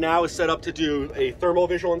one right now is set up to do a thermal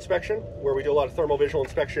visual inspection, where we do a lot of thermal visual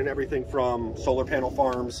inspection, everything from solar panel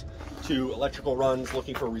farms to electrical runs,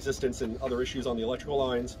 looking for resistance and other issues on the electrical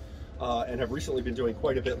lines, and have recently been doing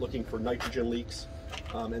quite a bit looking for nitrogen leaks.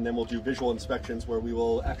 And then we'll do visual inspections where we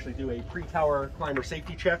will actually do a pre-tower climber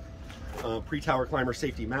safety check, pre-tower climber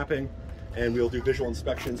safety mapping, and we'll do visual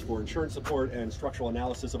inspections for insurance support and structural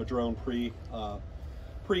analysis of a drone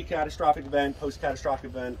pre-catastrophic event, post-catastrophic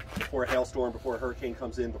event, before a hailstorm, before a hurricane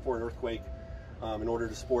comes in, before an earthquake, in order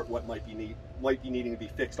to support what might be needing to be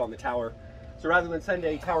fixed on the tower. So rather than send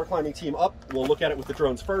a tower climbing team up, we'll look at it with the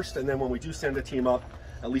drones first, and then when we do send a team up,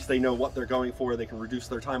 at least they know what they're going for. They can reduce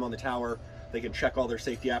their time on the tower. They can check all their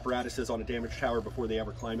safety apparatuses on a damaged tower before they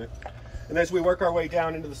ever climb it. And as we work our way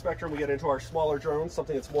down into the spectrum, we get into our smaller drones,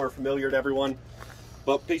 something that's more familiar to everyone.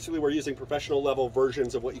 But basically we're using professional level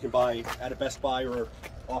versions of what you can buy at a Best Buy or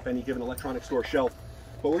off any given electronic store shelf.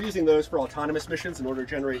 But we're using those for autonomous missions in order to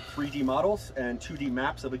generate 3D models and 2D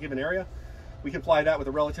maps of a given area. We can fly that with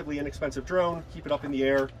a relatively inexpensive drone, keep it up in the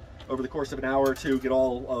air over the course of an hour or two, get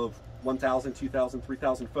all of 1,000, 2,000,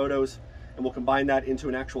 3,000 photos, and we'll combine that into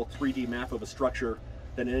an actual 3D map of a structure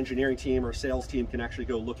that an engineering team or sales team can actually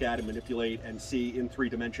go look at and manipulate and see in 3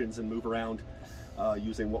 dimensions and move around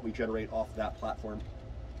using what we generate off that platform.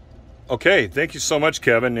 Okay, thank you so much,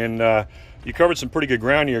 Kevin. And you covered some pretty good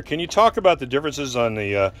ground here. Can you talk about the differences on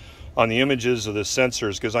the images of the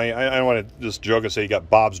sensors? Because I don't want to just joke and say you got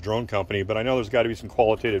Bob's Drone Company, but I know there's got to be some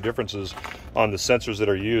qualitative differences on the sensors that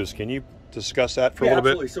are used. Can you discuss that for a little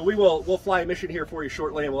absolutely. bit? So we'll fly a mission here for you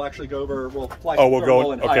shortly, and we'll actually go over, we'll fly some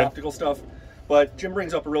thermal and high optical stuff. But Jim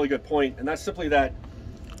brings up a really good point, and that's simply that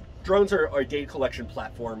drones are a data collection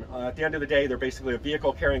platform. At the end of the day, they're basically a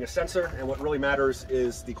vehicle carrying a sensor, and what really matters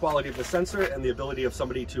is the quality of the sensor and the ability of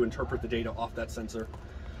somebody to interpret the data off that sensor.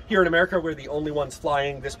 Here in America, we're the only ones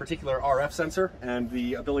flying this particular RF sensor, and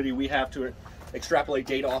the ability we have to extrapolate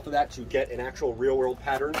data off of that to get an actual real-world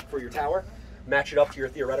pattern for your tower, match it up to your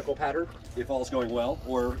theoretical pattern if all's going well,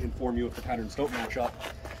 or inform you if the patterns don't match up,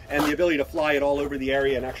 and the ability to fly it all over the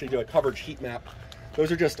area and actually do a coverage heat map.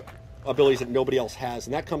 Those are just abilities that nobody else has,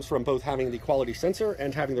 and that comes from both having the quality sensor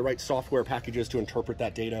and having the right software packages to interpret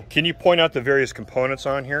that data. Can you point out the various components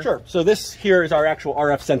on here? Sure. So this here is our actual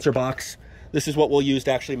RF sensor box. This is what we'll use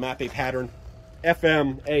to actually map a pattern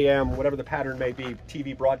FM, AM, whatever the pattern may be.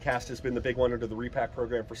 TV broadcast has been the big one under the REPACK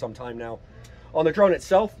program for some time now. On the drone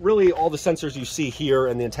itself, really all the sensors you see here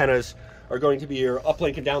and the antennas are going to be your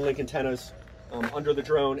uplink and downlink antennas under the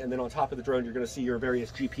drone, and then on top of the drone you're going to see your various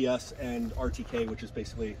GPS and RTK, which is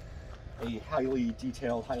basically a highly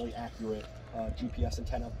detailed, highly accurate GPS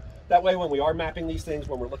antenna. That way when we are mapping these things,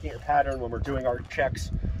 when we're looking at your pattern, when we're doing our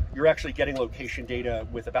checks, you're actually getting location data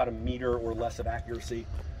with about a meter or less of accuracy.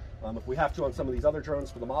 If we have to on some of these other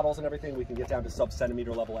drones for the models and everything, we can get down to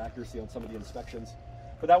sub-centimeter level accuracy on some of the inspections.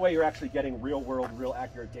 But that way you're actually getting real world, real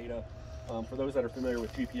accurate data. For those that are familiar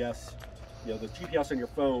with GPS, you know, the GPS on your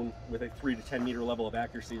phone with a 3 to 10 meter level of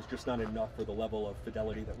accuracy is just not enough for the level of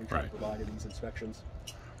fidelity that we try to provide in these inspections.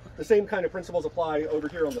 The same kind of principles apply over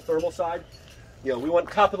here on the thermal side. You know, we want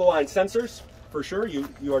top of the line sensors for sure.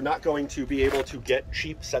 You are not going to be able to get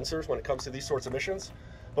cheap sensors when it comes to these sorts of missions.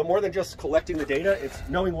 But more than just collecting the data, it's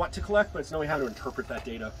knowing what to collect, but it's knowing how to interpret that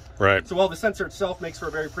data. Right. So while the sensor itself makes for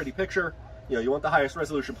a very pretty picture, you know, you want the highest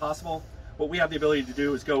resolution possible. What we have the ability to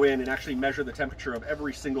do is go in and actually measure the temperature of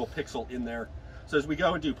every single pixel in there. So as we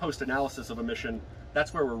go and do post-analysis of a mission,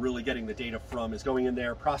 that's where we're really getting the data from, is going in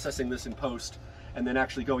there, processing this in post, and then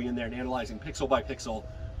actually going in there and analyzing pixel by pixel.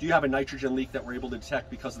 Do you have a nitrogen leak that we're able to detect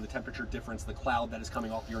because of the temperature difference, the cloud that is coming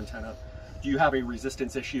off your antenna? Do you have a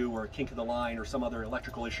resistance issue or a kink in the line or some other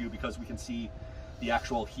electrical issue because we can see the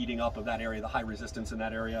actual heating up of that area, the high resistance in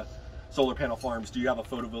that area? Solar panel farms, do you have a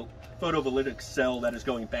photovoltaic cell that is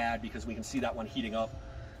going bad because we can see that one heating up?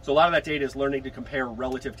 So a lot of that data is learning to compare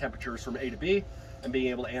relative temperatures from A to B and being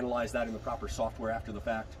able to analyze that in the proper software after the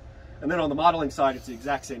fact. And then on the modeling side, it's the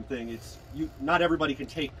exact same thing. Not everybody can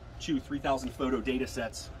take 2,000-3,000 photo data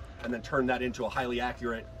sets and then turn that into a highly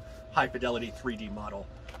accurate, high fidelity 3D model.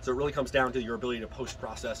 So it really comes down to your ability to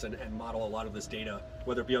post-process and model a lot of this data,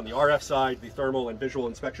 whether it be on the RF side, the thermal and visual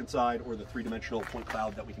inspection side, or the three-dimensional point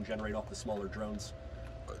cloud that we can generate off the smaller drones.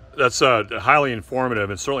 That's highly informative.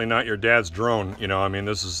 It's certainly not your dad's drone. You know, I mean,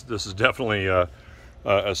 this is definitely a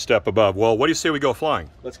step above. Well, what do you say we go flying?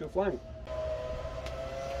 Let's go flying.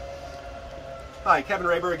 Hi, Kevin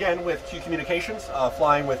Raber again with QCommunications,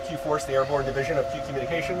 flying with QForce, the Airborne Division of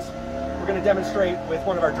QCommunications. We're going to demonstrate with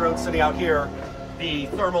one of our drones sitting out here the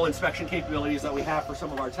thermal inspection capabilities that we have for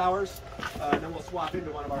some of our towers. And then we'll swap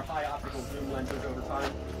into one of our high optical zoom lenses over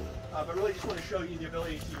time. But really just want to show you the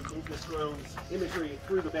ability to move this drone's imagery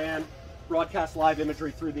through the band, broadcast live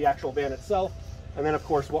imagery through the actual band itself, and then of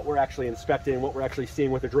course what we're actually inspecting, what we're actually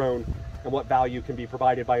seeing with a drone, and what value can be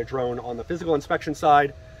provided by a drone on the physical inspection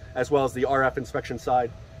side, as well as the RF inspection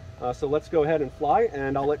side. So let's go ahead and fly,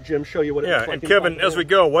 and I'll let Jim show you what it looks like. And Kevin, as we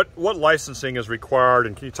go, what licensing is required,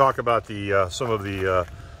 and can you talk about the some of the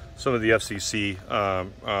FCC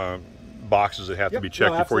boxes that have to be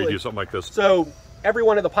checked before you do something like this? So every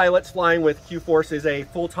one of the pilots flying with QForce is a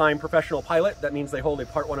full-time professional pilot. That means they hold a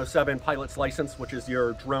Part 107 pilot's license, which is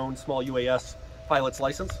your drone small UAS pilot's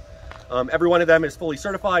license. Every one of them is fully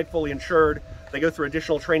certified, fully insured. They go through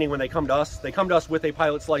additional training when they come to us. They come to us with a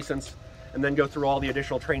pilot's license and then go through all the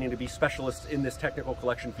additional training to be specialists in this technical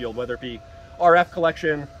collection field, whether it be RF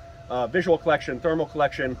collection, visual collection, thermal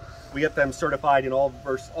collection. We get them certified in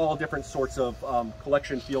all different sorts of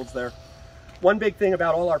collection fields there. One big thing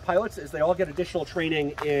about all our pilots is they all get additional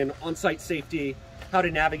training in on-site safety, how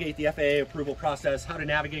to navigate the FAA approval process, how to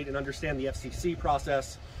navigate and understand the FCC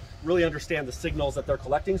process, really understand the signals that they're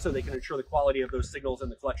collecting so they can ensure the quality of those signals and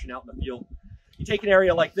the collection out in the field. You take an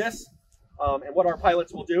area like this, and what our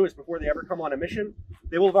pilots will do is before they ever come on a mission,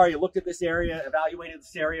 they will have already looked at this area, evaluated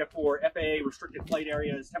this area for FAA restricted flight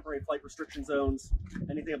areas, temporary flight restriction zones,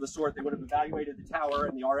 anything of the sort. They would have evaluated the tower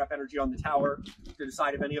and the RF energy on the tower to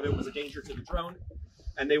decide if any of it was a danger to the drone.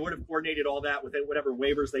 And they would have coordinated all that with whatever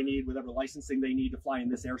waivers they need, whatever licensing they need to fly in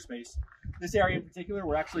this airspace. This area in particular,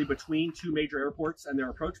 we're actually between two major airports and their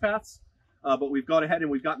approach paths. But we've gone ahead and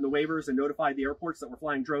we've gotten the waivers and notified the airports that we're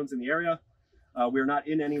flying drones in the area. We're not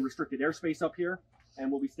in any restricted airspace up here, and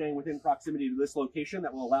we'll be staying within proximity to this location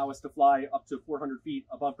that will allow us to fly up to 400 feet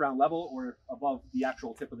above ground level or above the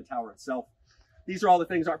actual tip of the tower itself. These are all the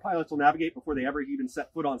things our pilots will navigate before they ever even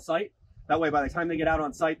set foot on site. That way, by the time they get out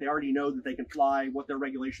on site, they already know that they can fly, what their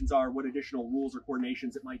regulations are, what additional rules or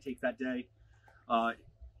coordinations it might take that day.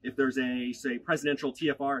 If there's a, say, presidential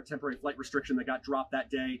TFR, a temporary flight restriction that got dropped that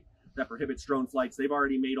day that prohibits drone flights, they've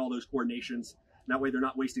already made all those coordinations. That way they're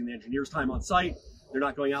not wasting the engineer's time on site. They're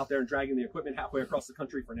not going out there and dragging the equipment halfway across the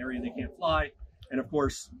country for an area they can't fly. And of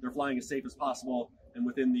course, they're flying as safe as possible and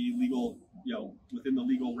within the legal, within the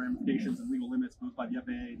legal ramifications and legal limits, both by the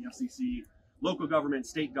FAA, the FCC, local government,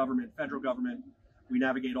 state government, federal government. We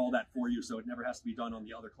navigate all that for you, so it never has to be done on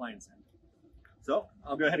the other client's end. So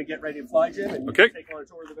I'll go ahead and get ready to fly, Jim, and Okay. take on a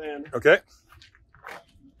tour of the van. Okay.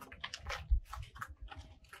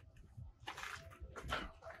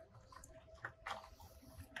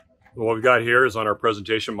 What we've got here is on our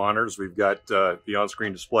presentation monitors, we've got the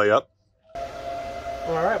on-screen display up.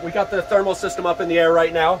 All right, we got the thermal system up in the air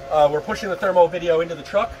right now. We're pushing the thermal video into the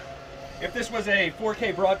truck. If this was a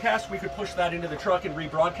 4K broadcast, we could push that into the truck and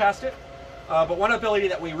rebroadcast it. But one ability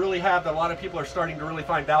that we really have that a lot of people are starting to really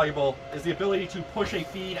find valuable is the ability to push a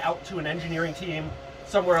feed out to an engineering team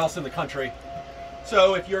somewhere else in the country.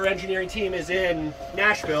 So if your engineering team is in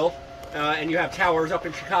Nashville and you have towers up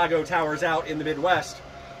in Chicago, towers out in the Midwest,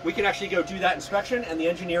 we can actually go do that inspection, and the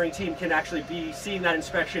engineering team can actually be seeing that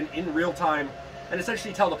inspection in real time and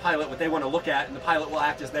essentially tell the pilot what they want to look at, and the pilot will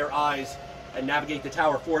act as their eyes and navigate the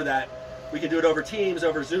tower for that. We can do it over Teams,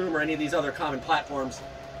 over Zoom, or any of these other common platforms.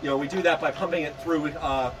 You know, we do that by pumping it through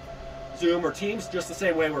Zoom or Teams, just the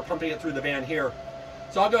same way we're pumping it through the van here.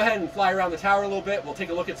 So I'll go ahead and fly around the tower a little bit. We'll take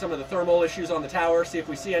a look at some of the thermal issues on the tower, see if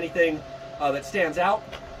we see anything that stands out.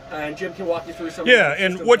 And Jim can walk you through some of the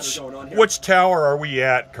And systems that are going on here. which tower are we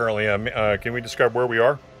at currently? Can we describe where we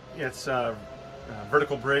are? Yeah, it's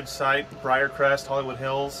vertical bridge site, Briarcrest, Hollywood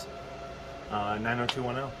Hills,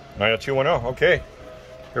 90210. 90210, okay.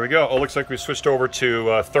 Here we go. Oh, looks like we switched over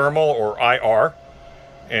to thermal or IR.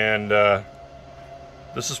 And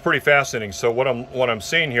this is pretty fascinating. So what I'm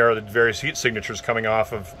seeing here are the various heat signatures coming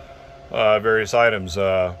off of various items.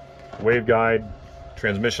 Waveguide,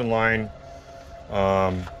 transmission line,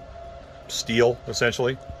 steel,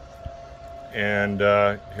 essentially. And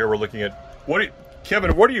here we're looking at,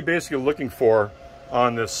 Kevin, what are you basically looking for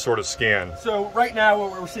on this sort of scan? So right now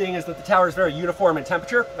what we're seeing is that the tower is very uniform in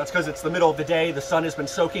temperature. That's because it's the middle of the day, the sun has been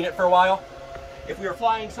soaking it for a while. If we were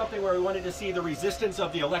flying something where we wanted to see the resistance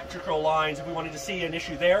of the electrical lines, if we wanted to see an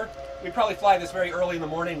issue there, we'd probably fly this very early in the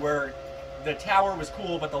morning where the tower was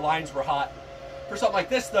cool but the lines were hot. For something like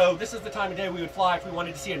this though, this is the time of day we would fly if we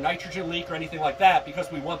wanted to see a nitrogen leak or anything like that, because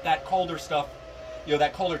we want that colder stuff, you know,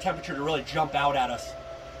 that colder temperature to really jump out at us.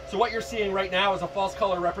 So what you're seeing right now is a false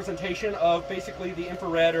color representation of basically the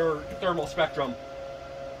infrared or thermal spectrum.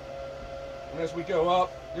 And as we go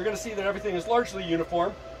up, you're going to see that everything is largely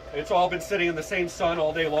uniform. It's all been sitting in the same sun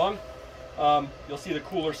all day long. You'll see the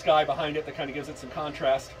cooler sky behind it that kind of gives it some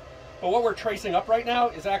contrast. But what we're tracing up right now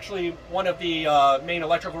is actually one of the main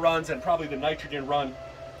electrical runs and probably the nitrogen run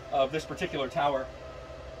of this particular tower.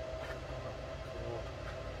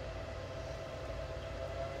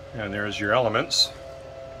 And there's your elements.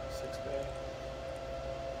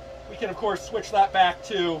 We can of course switch that back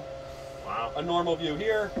to a normal view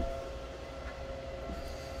here.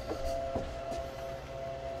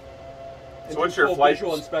 So what's your flight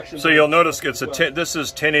visual inspection? So you'll notice this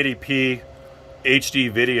is 1080p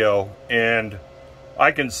HD video, and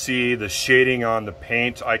I can see the shading on the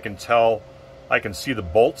paint. I can see the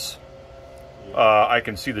bolts. I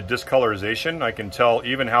can see the discolorization. I can tell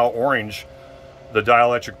even how orange the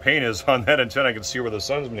dielectric paint is on that antenna. I can see where the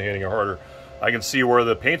sun's been hitting it harder. I can see where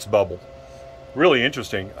the paint's bubbled. Really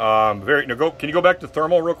interesting. Can you go back to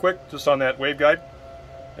thermal real quick, just on that waveguide,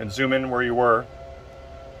 and zoom in where you were.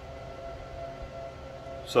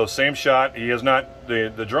 So same shot. He is not,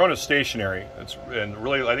 the drone is stationary. And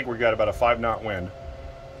really, I think we got about a 5-knot wind.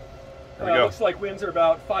 There we go. Looks like winds are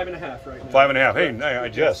about 5.5 right now. 5.5. Hey, I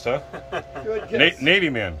just, huh? Good guess. Navy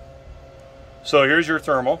man. So here's your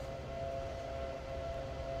thermal.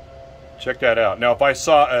 Check that out. Now, if I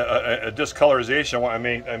saw a discolorization, I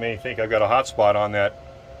may think I've got a hot spot on that.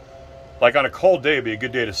 Like on a cold day, it'd be a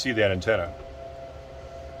good day to see that antenna,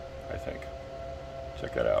 I think.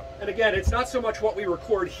 Check that out. And again, it's not so much what we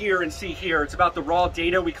record here and see here. It's about the raw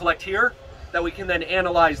data we collect here that we can then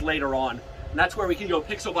analyze later on. And that's where we can go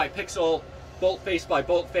pixel by pixel, bolt face by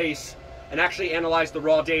bolt face, and actually analyze the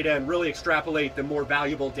raw data and really extrapolate the more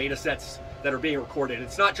valuable data sets that are being recorded.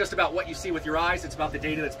 It's not just about what you see with your eyes, it's about the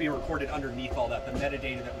data that's being recorded underneath all that, the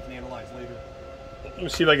metadata that we can analyze later. Let me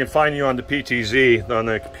see if I can find you on the PTZ, on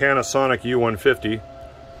the Panasonic U150.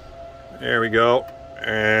 There we go.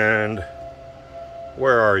 And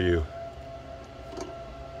where are you?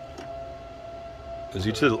 Is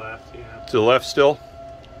he to the left? Yeah. To the left still?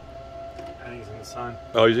 I think he's in the sun.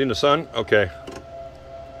 Oh, he's in the sun? Okay.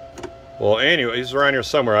 Well, anyway, he's around here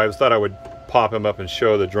somewhere. I thought I would pop him up and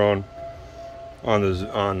show the drone on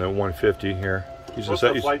the 150 here. What's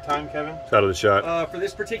the flight time, Kevin? It's out of the shot. For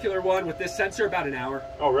this particular one, with this sensor, about an hour.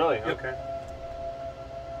 Oh, really? Yep. Okay.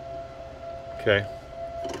 Okay.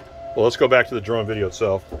 Well, let's go back to the drone video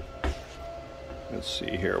itself. Let's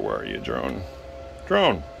see here. Where are you, drone?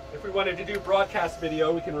 Drone. If we wanted to do broadcast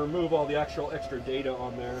video, we can remove all the actual extra data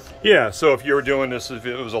on there. Yeah, so if you were doing this, if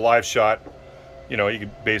it was a live shot, you know, you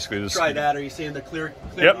can basically just try that. Are you seeing the clear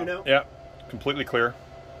yep, view now? Yeah, completely clear.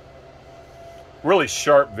 Really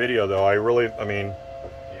sharp video, though. I mean,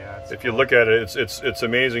 yeah, if you look at it, it's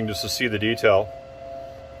amazing just to see the detail.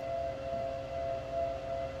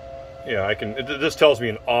 Yeah, this tells me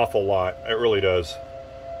an awful lot. It really does.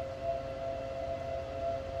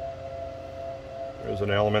 There's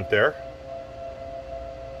an element there.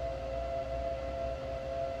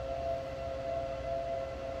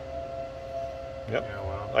 Yep, yeah,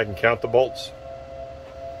 wow. I can count the bolts.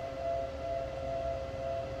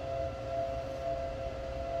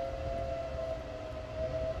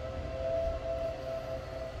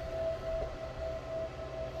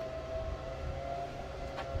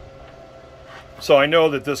 So I know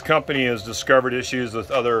that this company has discovered issues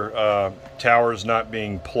with other towers not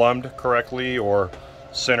being plumbed correctly, or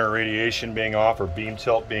center radiation being off, or beam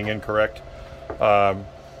tilt being incorrect.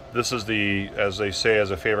 This is as they say,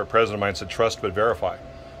 as a favorite president of mine said, trust but verify.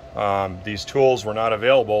 These tools were not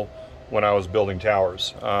available when I was building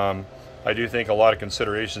towers. I do think a lot of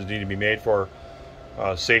considerations need to be made for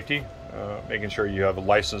safety, making sure you have a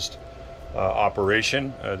licensed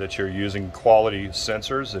operation, that you're using quality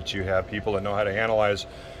sensors, that you have people that know how to analyze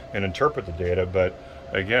and interpret the data. But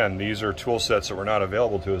again, these are tool sets that were not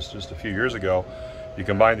available to us just a few years ago. You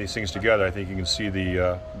combine these things together, I think you can see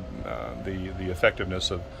the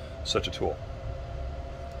effectiveness of such a tool.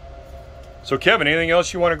 So Kevin, anything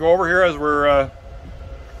else you want to go over here as we're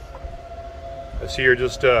I see you're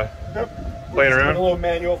just playing around? A little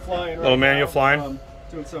manual flying. A little manual flying.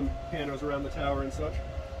 Doing some panos around the tower and such.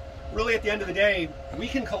 Really, at the end of the day, we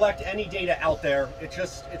can collect any data out there.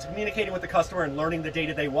 It's communicating with the customer and learning the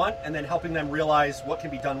data they want, and then helping them realize what can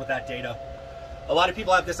be done with that data. A lot of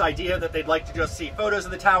people have this idea that they'd like to just see photos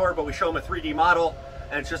of the tower, but we show them a 3D model,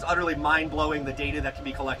 and it's just utterly mind-blowing, the data that can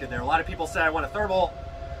be collected there. A lot of people say, I want a thermal,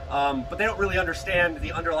 but they don't really understand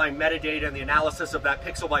the underlying metadata and the analysis of that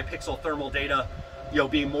pixel-by-pixel thermal data,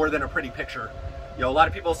 being more than a pretty picture. A lot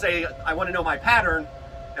of people say, I want to know my pattern,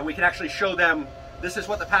 and we can actually show them, this is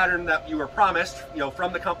what the pattern that you were promised,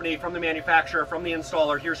 from the company, from the manufacturer, from the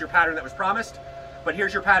installer. Here's your pattern that was promised, but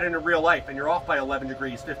here's your pattern in real life, and you're off by 11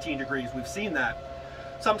 degrees, 15 degrees. We've seen that.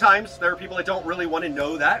 Sometimes there are people that don't really want to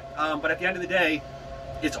know that, but at the end of the day,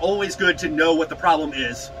 it's always good to know what the problem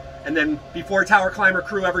is. And then before a tower climber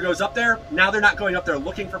crew ever goes up there, now they're not going up there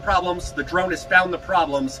looking for problems. The drone has found the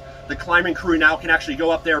problems. The climbing crew now can actually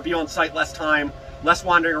go up there, be on site less time, less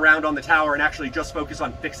wandering around on the tower, and actually just focus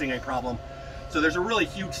on fixing a problem. So there's a really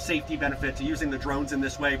huge safety benefit to using the drones in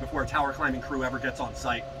this way before a tower climbing crew ever gets on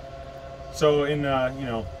site. So in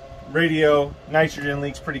radio, nitrogen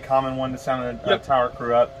leak's pretty common one to sound a tower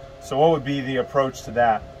crew up. So what would be the approach to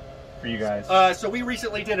that for you guys? So we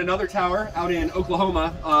recently did another tower out in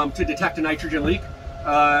Oklahoma to detect a nitrogen leak.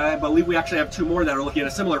 I believe we actually have 2 more that are looking at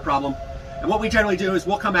a similar problem. And what we generally do is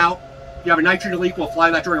we'll come out, if you have a nitrogen leak, we'll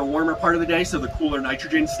fly that during a warmer part of the day so the cooler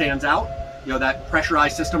nitrogen stands out. That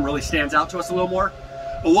pressurized system really stands out to us a little more.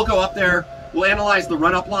 But we'll go up there, we'll analyze the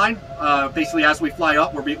run-up line. Basically, as we fly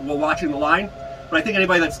up, we're watching the line. But I think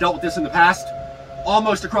anybody that's dealt with this in the past,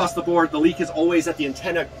 almost across the board, the leak is always at the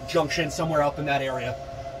antenna junction somewhere up in that area.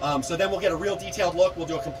 So then we'll get a real detailed look. We'll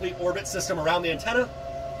do a complete orbit system around the antenna.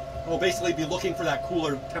 We'll basically be looking for that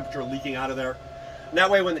cooler temperature leaking out of there. And that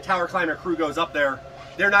way, when the tower climber crew goes up there,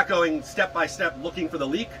 they're not going step by step looking for the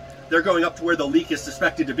leak. They're going up to where the leak is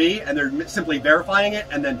suspected to be, and they're simply verifying it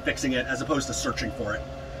and then fixing it as opposed to searching for it.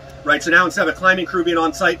 Right, so now instead of a climbing crew being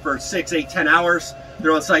on site for 6, 8, 10 hours,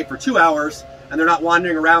 they're on site for 2 hours, and they're not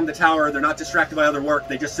wandering around the tower, they're not distracted by other work,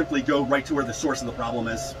 they just simply go right to where the source of the problem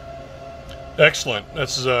is. Excellent.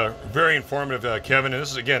 This is very informative, Kevin. And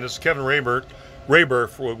this is Kevin Rayber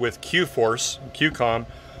with QForce, QCOM,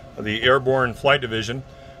 the Airborne Flight Division,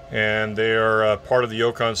 and they are part of the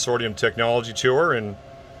OConsortium Technology Tour. And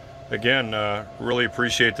again, really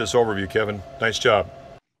appreciate this overview, Kevin. Nice job.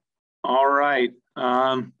 All right.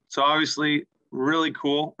 So obviously, really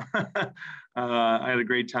cool. I had a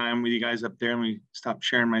great time with you guys up there. Let me stop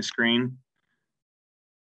sharing my screen.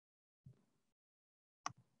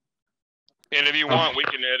 And if you want, we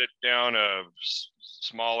can edit down a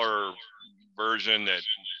smaller version that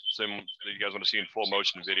you guys want to see in full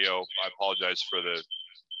motion video. I apologize for the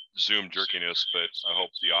Zoom jerkiness, but I hope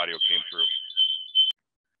the audio came through.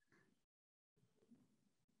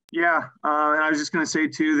 Yeah, and I was just going to say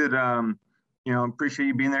too that appreciate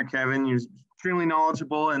you being there, Kevin. You're extremely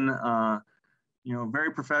knowledgeable and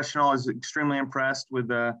very professional. I was extremely impressed with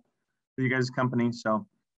you guys' company. So,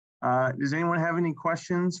 does anyone have any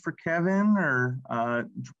questions for Kevin or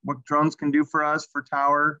what drones can do for us for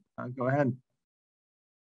tower? Go ahead.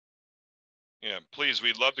 Yeah, please,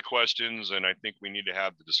 we'd love the questions, and I think we need to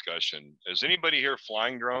have the discussion. Is anybody here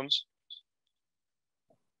flying drones?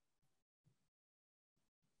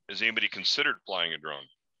 Has anybody considered flying a drone?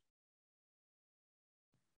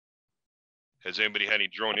 Has anybody had any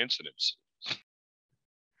drone incidents?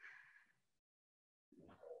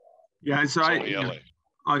 Yeah, so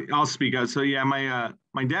I'll speak out. So yeah,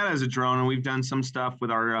 my dad has a drone, and we've done some stuff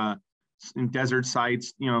with our in desert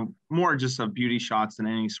sites. You know, more just of beauty shots than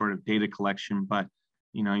any sort of data collection. But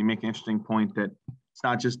you know, you make an interesting point that it's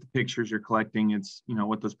not just the pictures you're collecting; it's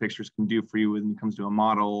what those pictures can do for you when it comes to a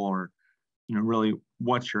model, or really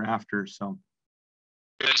what you're after. So.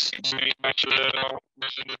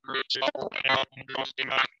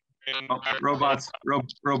 Oh,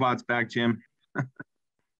 robots back, Jim.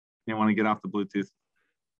 You want to get off the Bluetooth.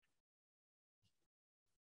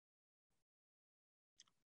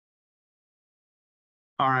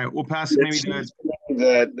 All right, we'll pass it maybe to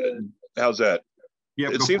that. How's that? Yeah,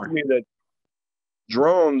 it seems to me that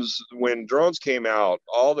when drones came out,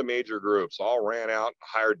 all the major groups all ran out and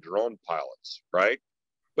hired drone pilots, right?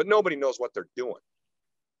 But nobody knows what they're doing.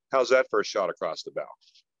 How's that for a shot across the bow?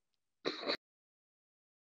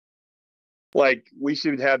 Like, we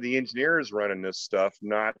should have the engineers running this stuff,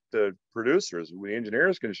 not the producers. The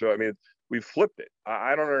engineers can show. I mean, we flipped it.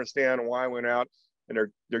 I don't understand why we went out and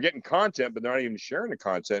they're getting content, but they're not even sharing the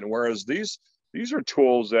content. Whereas these are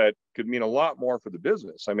tools that could mean a lot more for the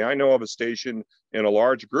business. I mean, I know of a station in a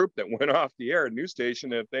large group that went off the air, a new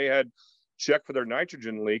station. If they had checked for their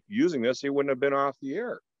nitrogen leak using this, they wouldn't have been off the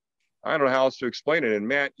air. I don't know how else to explain it. And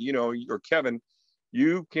Matt, or Kevin,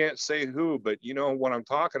 you can't say who, but you know what I'm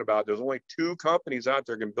talking about. There's only 2 companies out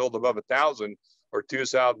there can build above 1,000 or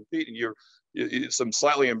 2,000 feet, and it's some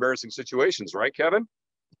slightly embarrassing situations, right, Kevin?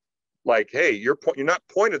 Like, hey, you're not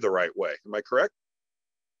pointed the right way. Am I correct?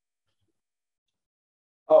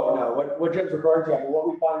 Oh no, what Jim's referring to, I mean, what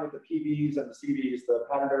we find with the PVs and the CVs, the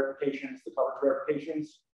pattern verifications, the coverage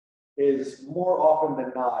verifications, is more often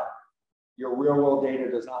than not, your real world data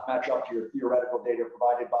does not match up to your theoretical data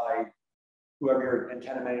provided by whoever your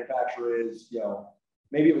antenna manufacturer is.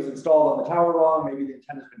 Maybe it was installed on the tower wrong, maybe the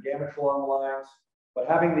antenna's been damaged along the lines, but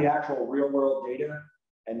having the actual real world data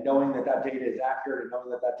and knowing that that data is accurate and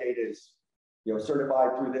knowing that that data is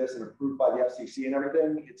certified through this and approved by the FCC and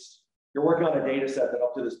everything, you're working on a data set that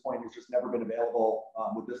up to this point has just never been available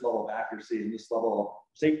with this level of accuracy and this level of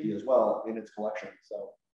safety as well in its collection.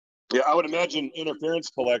 So yeah, I would imagine interference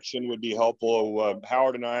collection would be helpful.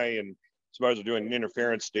 Howard and I and some others are doing an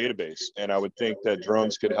interference database, and I would think that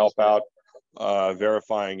drones could help out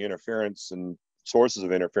verifying interference and sources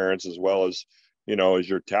of interference, as well as is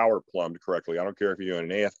your tower plumbed correctly. I don't care if you're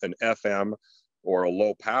doing an FM or a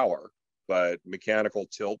low power, but mechanical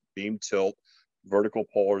tilt, beam tilt, vertical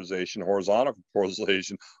polarization, horizontal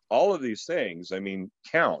polarization, all of these things, I mean,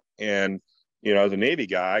 count. And as a Navy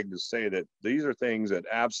guy, I can just say that these are things that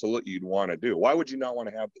absolutely you'd want to do. Why would you not want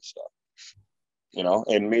to have this stuff?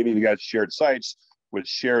 And maybe you got shared sites with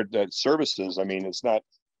shared services. I mean, it's not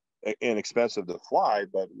inexpensive to fly,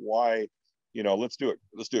 but why? Let's do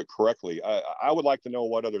it correctly. I would like to know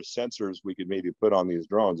what other sensors we could maybe put on these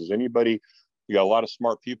drones. Is anybody? We got a lot of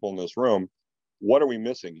smart people in this room. What are we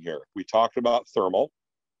missing here? We talked about thermal,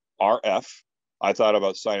 RF. I thought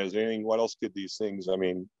about sinus. Anything? What else could these things? I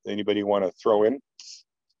mean, anybody want to throw in?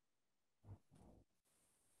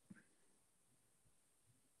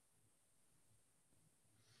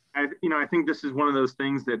 I think this is one of those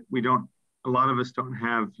things that a lot of us don't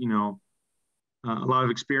have, a lot of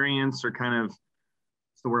experience, or kind of,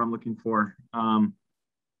 what's the word I'm looking for?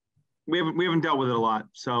 We haven't dealt with it a lot.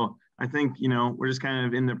 So I think, we're just kind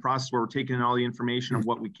of in the process where we're taking in all the information of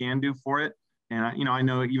what we can do for it. And, I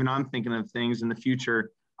know even I'm thinking of things in the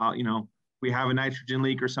future, we have a nitrogen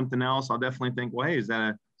leak or something else, I'll definitely think, well, hey, is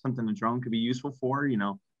that something a drone could be useful for?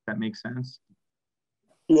 That makes sense.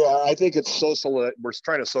 Yeah, I think it's social. We're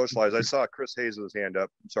trying to socialize. I saw Chris Hayes with his hand up.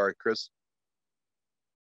 I'm sorry, Chris.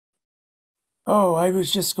 Oh, I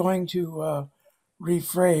was just going to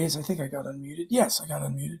rephrase. I think I got unmuted. Yes, I got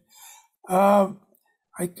unmuted. I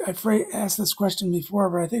asked this question before,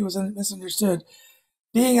 but I think it was misunderstood.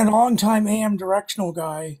 Being a longtime AM directional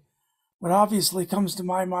guy, what obviously comes to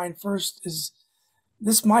my mind first is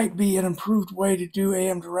this might be an improved way to do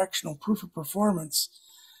AM directional proof of performance,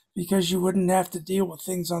 because you wouldn't have to deal with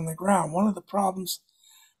things on the ground. One of the problems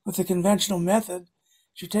with the conventional method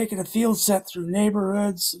is you're taking a field set through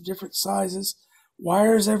neighborhoods of different sizes,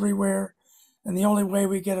 wires everywhere, and the only way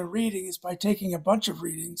we get a reading is by taking a bunch of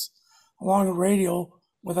readings along a radial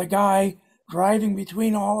with a guy driving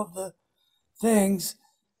between all of the things,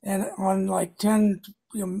 and on like 10,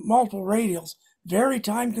 multiple radials, very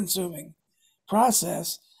time consuming.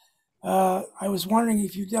 process. I was wondering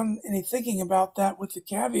if you've done any thinking about that, with the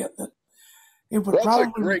caveat that it would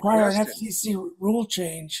probably require an FCC rule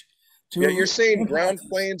change. Yeah, you're saying ground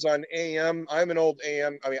planes on AM. I'm an old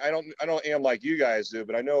AM. I mean, I don't AM like you guys do,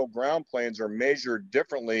 but I know ground planes are measured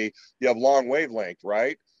differently. You have long wavelength,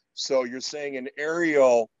 right? So you're saying an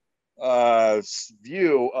aerial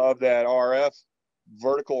view of that RF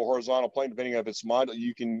vertical or horizontal plane, depending on if it's model,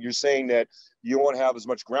 you're saying that you won't have as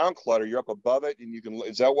much ground clutter. You're up above it, and you can.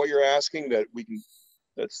 Is that what you're asking? That we can.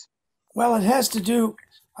 That's. Well, it has to do.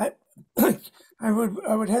 I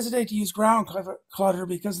would hesitate to use ground clutter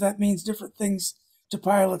because that means different things to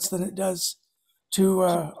pilots than it does to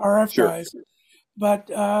RF guys. But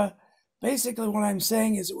basically, what I'm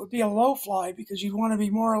saying is it would be a low fly because you'd want to be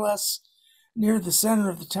more or less near the center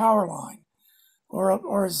of the tower line,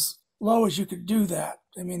 or as low as you could do that.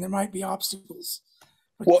 I mean, there might be obstacles.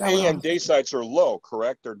 Well, AM day sites are low,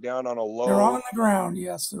 correct? They're down on a low. They're on the ground,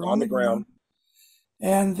 yes. They're on the ground.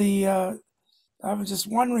 And I was just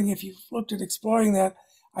wondering if you've looked at exploring that.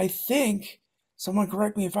 I think, someone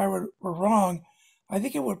correct me if I were wrong, I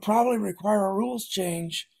think it would probably require a rules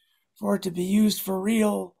change for it to be used for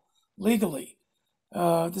real legally.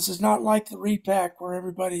 This is not like the REPACK where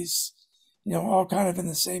everybody's, all kind of in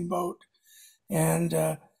the same boat.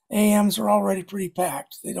 And AMs are already pretty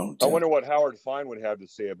packed. They don't. I wonder what Howard Fine would have to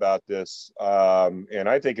say about this. And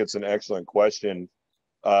I think it's an excellent question.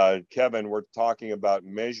 Kevin, we're talking about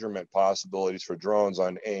measurement possibilities for drones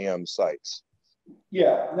on AM sites.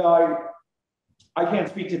 Yeah, no, I can't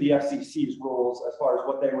speak to the FCC's rules as far as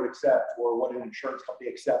what they would accept or what an insurance company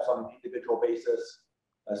accepts on an individual basis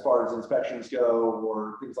as far as inspections go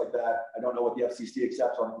or things like that. I don't know what the FCC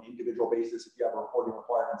accepts on an individual basis if you have reporting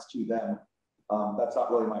requirements to them. That's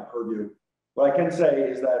not really my purview. What I can say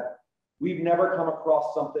is that we've never come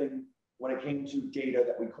across something when it came to data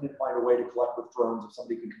that we couldn't find a way to collect with drones if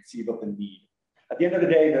somebody could conceive of the need. At the end of the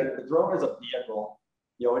day, the drone is a vehicle.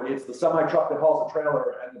 It's the semi-truck that hauls a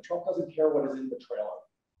trailer, and the truck doesn't care what is in the trailer.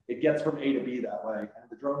 It gets from A to B that way, and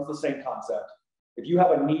the drone's the same concept. If you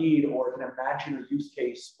have a need or can imagine a use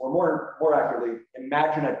case, or more accurately,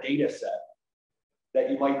 imagine a data set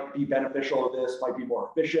that you might be beneficial of this, might be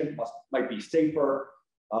more efficient, might be safer,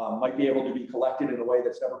 might be able to be collected in a way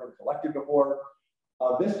that's never been collected before.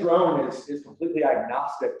 This drone is completely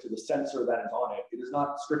agnostic to the sensor that is on it. It is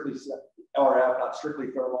not strictly RF, not strictly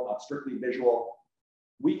thermal, not strictly visual.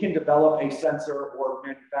 We can develop a sensor or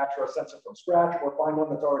manufacture a sensor from scratch or find one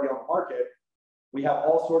that's already on the market. We have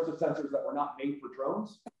all sorts of sensors that were not made for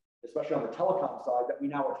drones, especially on the telecom side, that we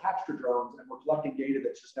now attach to drones, and we're collecting data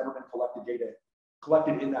that's just never been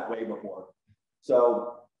collected in that way before.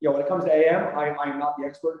 So, when it comes to AM, I'm not the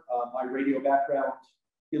expert. My radio background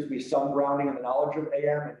gives me some grounding in the knowledge of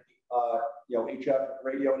AM and HF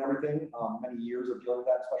radio and everything. Many years of dealing with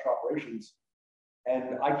that in special operations,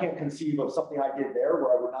 and I can't conceive of something I did there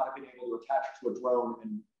where I would not have been able to attach it to a drone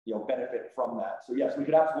and benefit from that. So yes, we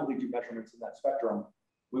could absolutely do measurements in that spectrum.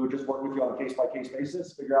 We would just work with you on a case-by-case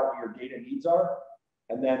basis, figure out what your data needs are,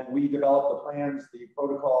 and then we develop the plans, the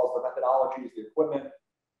protocols, the methodologies, the equipment.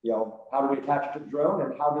 How do we attach it to the drone,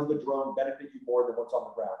 and how does the drone benefit you more than what's on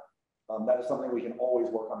the ground? That is something we can always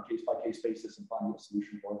work on a case-by-case basis and find a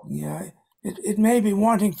solution for. Yeah, it may be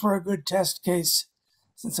wanting for a good test case,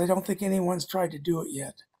 since I don't think anyone's tried to do it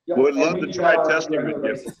yet. Yep. Would love to try testing with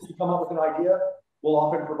you. If you come up with an idea, we'll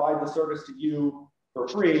often provide the service to you for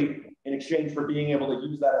free in exchange for being able to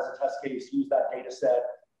use that as a test case, use that data set,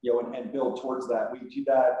 and build towards that. We do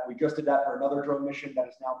that. We just did that for another drone mission that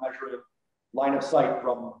is now measuring line of sight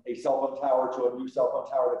from a cell phone tower to a new cell phone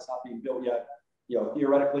tower that's not being built yet.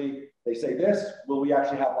 Theoretically, they say this, will we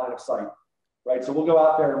actually have line of sight, right? So we'll go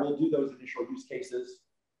out there and we'll do those initial use cases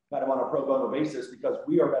kind of on a pro bono basis because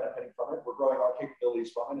we are benefiting from it. We're growing our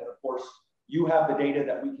capabilities from it. And of course, you have the data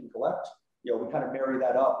that we can collect. We kind of marry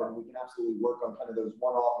that up and we can absolutely work on kind of those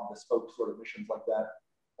one-off and bespoke sort of missions like that.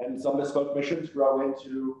 And some bespoke missions grow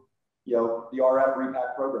into, the RF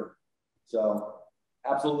REPACK program. So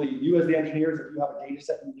absolutely, you as the engineers, if you have a data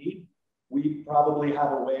set you need, we probably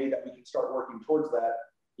have a way that we can start working towards that.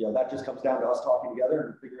 That just comes down to us talking together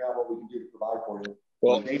and figuring out what we can do to provide for you.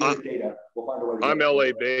 Well, data. We'll find a way. I'm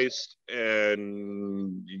LA based,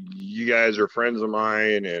 and you guys are friends of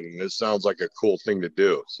mine, and this sounds like a cool thing to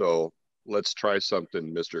do. So let's try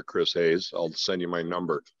something, Mr. Chris Hayes. I'll send you my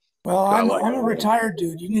number. Well, I'm a retired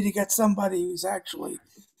dude. You need to get somebody who's actually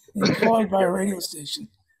employed by a radio station.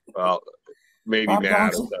 Well, maybe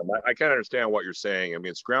Matt. I can't understand what you're saying. I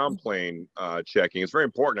mean, it's ground plane checking. It's very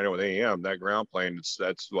important. I know with AM, that ground plane,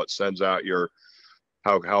 that's what sends out your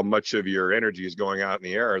how much of your energy is going out in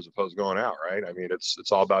the air as opposed to going out, right? I mean,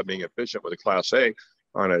 it's all about being efficient with a Class A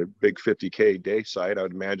on a big 50K day site. I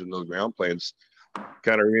would imagine those ground planes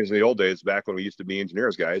kind of reminds me of the old days back when we used to be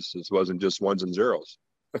engineers, guys. This wasn't just ones and zeros.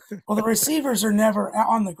 Well, the receivers are never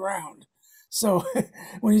on the ground. So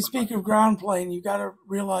when you speak of ground plane, you got to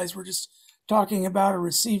realize we're just talking about a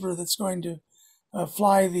receiver that's going to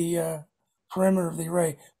fly the perimeter of the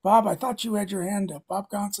array. Bob, I thought you had your hand up. Bob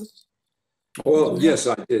Gonsis? Well, yes,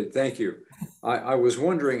 I did. Thank you. I was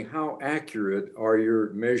wondering, how accurate are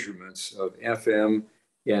your measurements of FM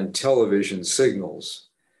and television signals?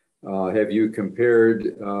 Have you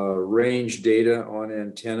compared range data on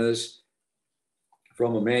antennas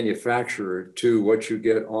from a manufacturer to what you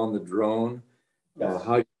get on the drone? Yes.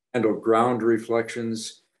 How you handle ground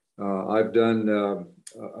reflections? I've done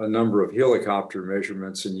a number of helicopter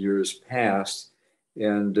measurements in years past,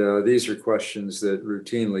 and these are questions that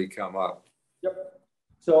routinely come up. Yep.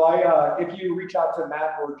 So if you reach out to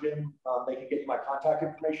Matt or Jim, they can get you my contact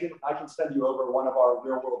information. I can send you over one of our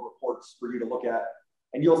real world reports for you to look at.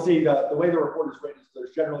 And you'll see the way the report is written is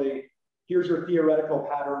there's generally, here's your theoretical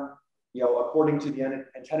pattern, according to the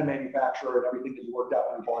antenna manufacturer and everything that you worked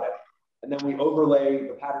out when you bought it. And then we overlay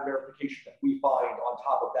the pattern verification that we find on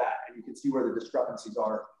top of that, and you can see where the discrepancies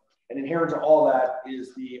are. And inherent to all that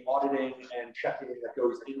is the auditing and checking that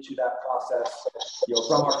goes into that process,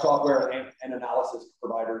 from our software and analysis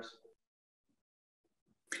providers.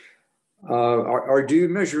 Do you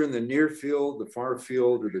measure in the near field, the far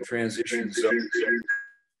field, or the transition zone?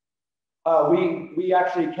 We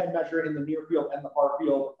actually can measure in the near field and the far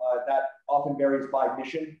field. That often varies by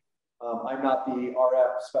mission. I'm not the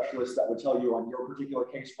RF specialist that would tell you on your particular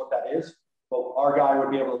case what that is, but our guy would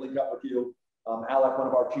be able to link up with you, Alec, one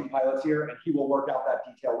of our chief pilots here, and he will work out that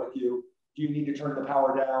detail with you. Do you need to turn the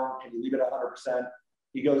power down? Can you leave it at 100%?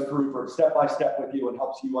 He goes through from step by step with you and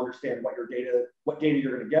helps you understand what data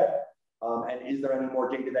you're going to get, and is there any more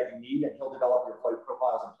data that you need, and he'll develop your flight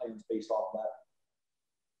profiles and plans based off of that.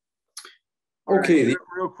 Okay, right,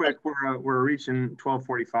 real quick, we're reaching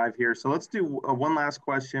 12:45 here, so let's do one last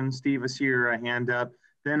question. Steve, I see your hand up.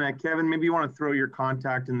 Then Kevin, maybe you want to throw your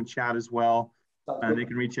contact in the chat as well. They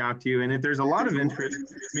can reach out to you, and if there's a lot of interest,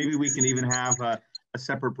 maybe we can even have a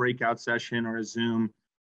separate breakout session or a Zoom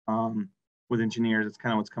with engineers. That's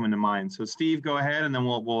kind of what's coming to mind. So Steve, go ahead, and then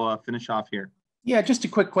we'll finish off here. Yeah, just a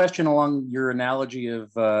quick question along your analogy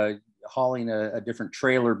of hauling a different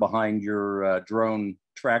trailer behind your drone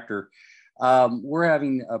tractor. We're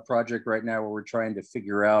having a project right now where we're trying to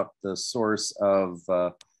figure out the source of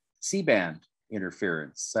C-band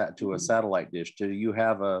interference to a satellite dish. Do you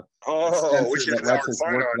have a sensor that lets us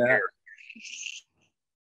work that?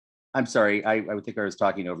 I'm sorry, I would think I was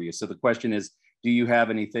talking over you. So the question is, do you have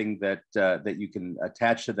anything that you can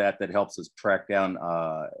attach to that helps us track down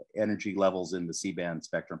energy levels in the C-band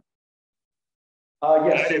spectrum?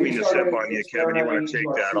 Yes. I didn't mean to step on you, Kevin. You want to take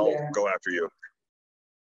that? I'll go after you.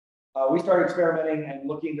 We started experimenting and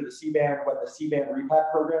looking into the C-band when the C-band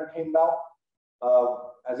REPACK program came about.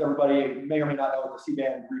 As everybody may or may not know, with the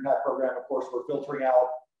C-band REPACK program, of course, we're filtering out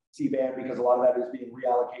C-band because a lot of that is being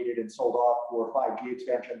reallocated and sold off for 5G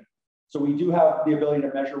expansion. So we do have the ability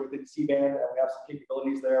to measure within C-band, and we have some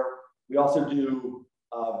capabilities there. We also do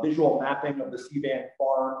visual mapping of the C-band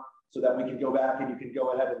farm so that we can go back and you can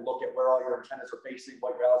go ahead and look at where all your antennas are facing,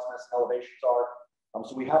 what your azimuths and elevations are.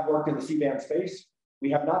 So we have worked in the C-band space.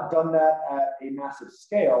 We have not done that at a massive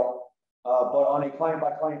scale, but on a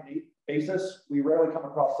client-by-client basis, we rarely come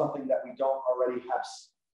across something that we don't already have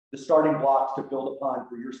the starting blocks to build upon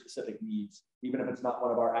for your specific needs, even if it's not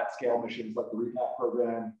one of our at-scale missions like the REPACK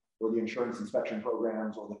program or the insurance inspection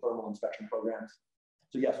programs or the thermal inspection programs.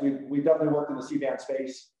 So yes, we've definitely worked in the C-band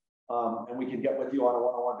space, and we can get with you on a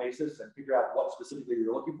one-on-one basis and figure out what specifically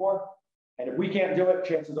you're looking for. And if we can't do it,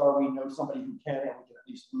 chances are we know somebody who can, and we can at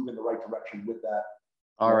least move in the right direction with that.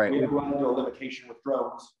 All right. We have run into a limitation with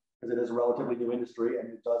drones because it is a relatively new industry, and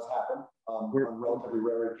it does happen on relatively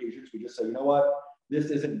rare occasions. We just say, you know what,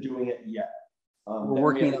 this isn't doing it yet. We're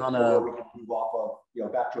working on we can move off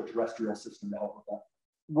of back to a terrestrial system to help with that.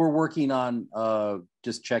 We're working on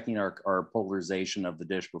just checking our polarization of the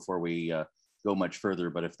dish before we go much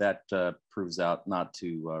further. But if that proves out not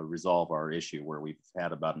to resolve our issue, where we've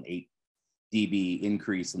had about an 8 dB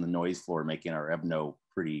increase in the noise floor, making our EBNO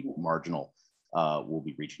pretty marginal, we'll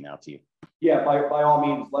be reaching out to you. Yeah, by all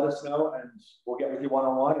means, let us know, and we'll get with you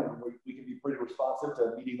one-on-one, and we can be pretty responsive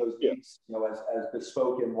to meeting those needs, as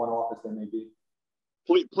bespoke and one-off as they may be.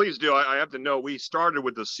 Please do. I have to know, we started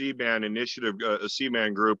with the C-band initiative, a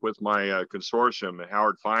C-band group with my consortium,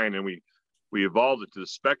 Howard Fine, and we evolved it to the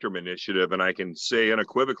Spectrum Initiative. And I can say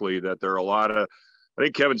unequivocally that there are a lot of I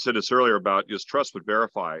think Kevin said this earlier about just trust but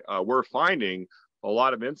verify. We're finding a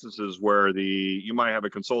lot of instances where you might have a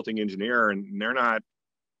consulting engineer and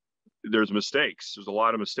there's mistakes. There's a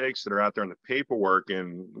lot of mistakes that are out there in the paperwork,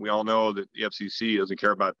 and we all know that the FCC doesn't care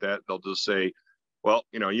about that. They'll just say, well,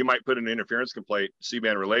 you might put an interference complaint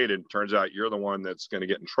C-band related. Turns out you're the one that's going to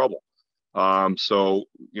get in trouble. So,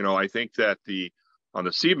 I think that on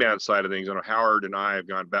the C-band side of things, I know Howard and I have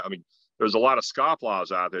gone back. I mean, there's a lot of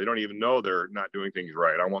scofflaws out there. They don't even know they're not doing things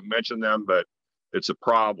right. I won't mention them, but it's a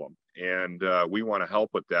problem. And we want to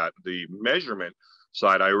help with that. The measurement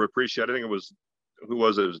side, I appreciate. I think it was, who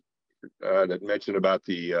was it that mentioned about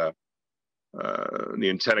the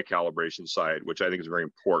antenna calibration side, which I think is very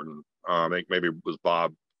important. I think maybe it was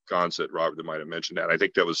Bob Gonset, Robert, that might have mentioned that. I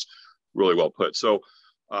think that was really well put. So,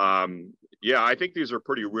 yeah, I think these are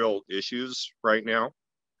pretty real issues right now.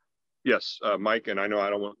 Yes, Mike, and I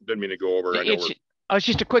know didn't mean to go over. It's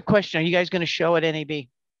just a quick question. Are you guys going to show at NAB?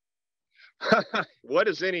 What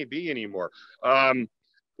is NAB anymore?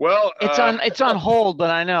 Well, it's on hold, but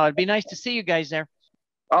I know it'd be nice to see you guys there.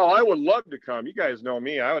 Oh, I would love to come. You guys know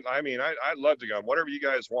me. I'd love to come. Whatever you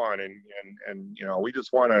guys want, and we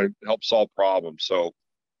just want to help solve problems. So,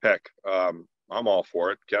 heck, I'm all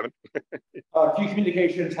for it. Kevin.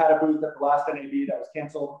 QCommunications had a booth at the last NAB that was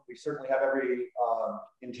canceled. We certainly have every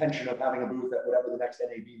intention of having a booth at whatever the next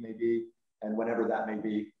NAB may be, and whenever that may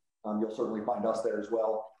be. You'll certainly find us there as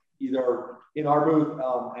well, either in our booth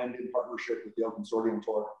and in partnership with the OConsortium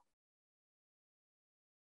tour.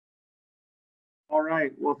 All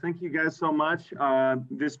right. Well, thank you guys so much.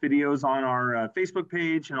 This video is on our Facebook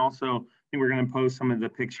page, and also I think we're going to post some of the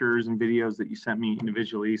pictures and videos that you sent me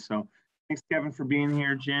individually. So thanks, Kevin, for being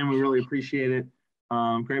here. Jim, we really appreciate it.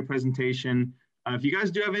 Great presentation. If you guys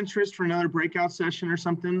do have interest for another breakout session or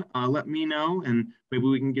something, let me know, and maybe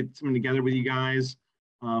we can get something together with you guys.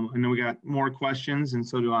 I know we got more questions, and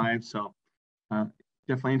so do I. So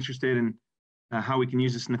definitely interested in how we can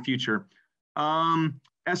use this in the future.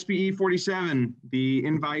 SPE 47, the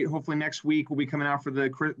invite hopefully next week will be coming out for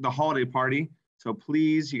the holiday party. So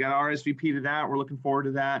please, you got to RSVP to that. We're looking forward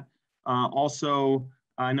to that. Also,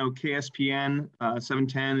 I know KSPN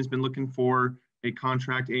 710 has been looking for a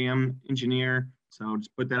contract AM engineer. So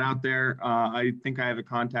just put that out there. I think I have a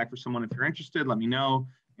contact for someone. If you're interested, let me know.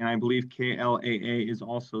 And I believe KLAA is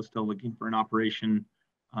also still looking for an operation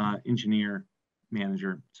engineer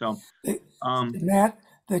manager. So Matt,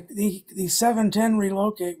 the 710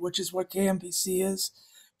 relocate, which is what KMPC is,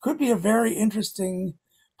 could be a very interesting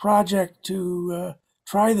project to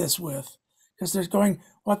try this with, because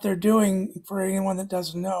what they're doing, for anyone that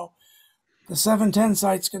doesn't know, the 710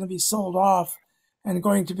 site's going to be sold off and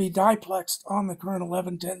going to be diplexed on the current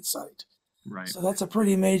 1110 site. Right. So that's a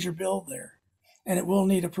pretty major build there, and it will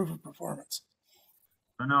need a proof of performance.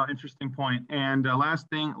 No, interesting point. And last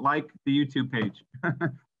thing, like the YouTube page,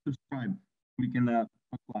 subscribe. We can live.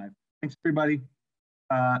 Thanks, everybody.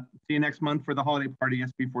 See you next month for the holiday party,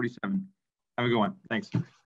 SP 47. Have a good one. Thanks.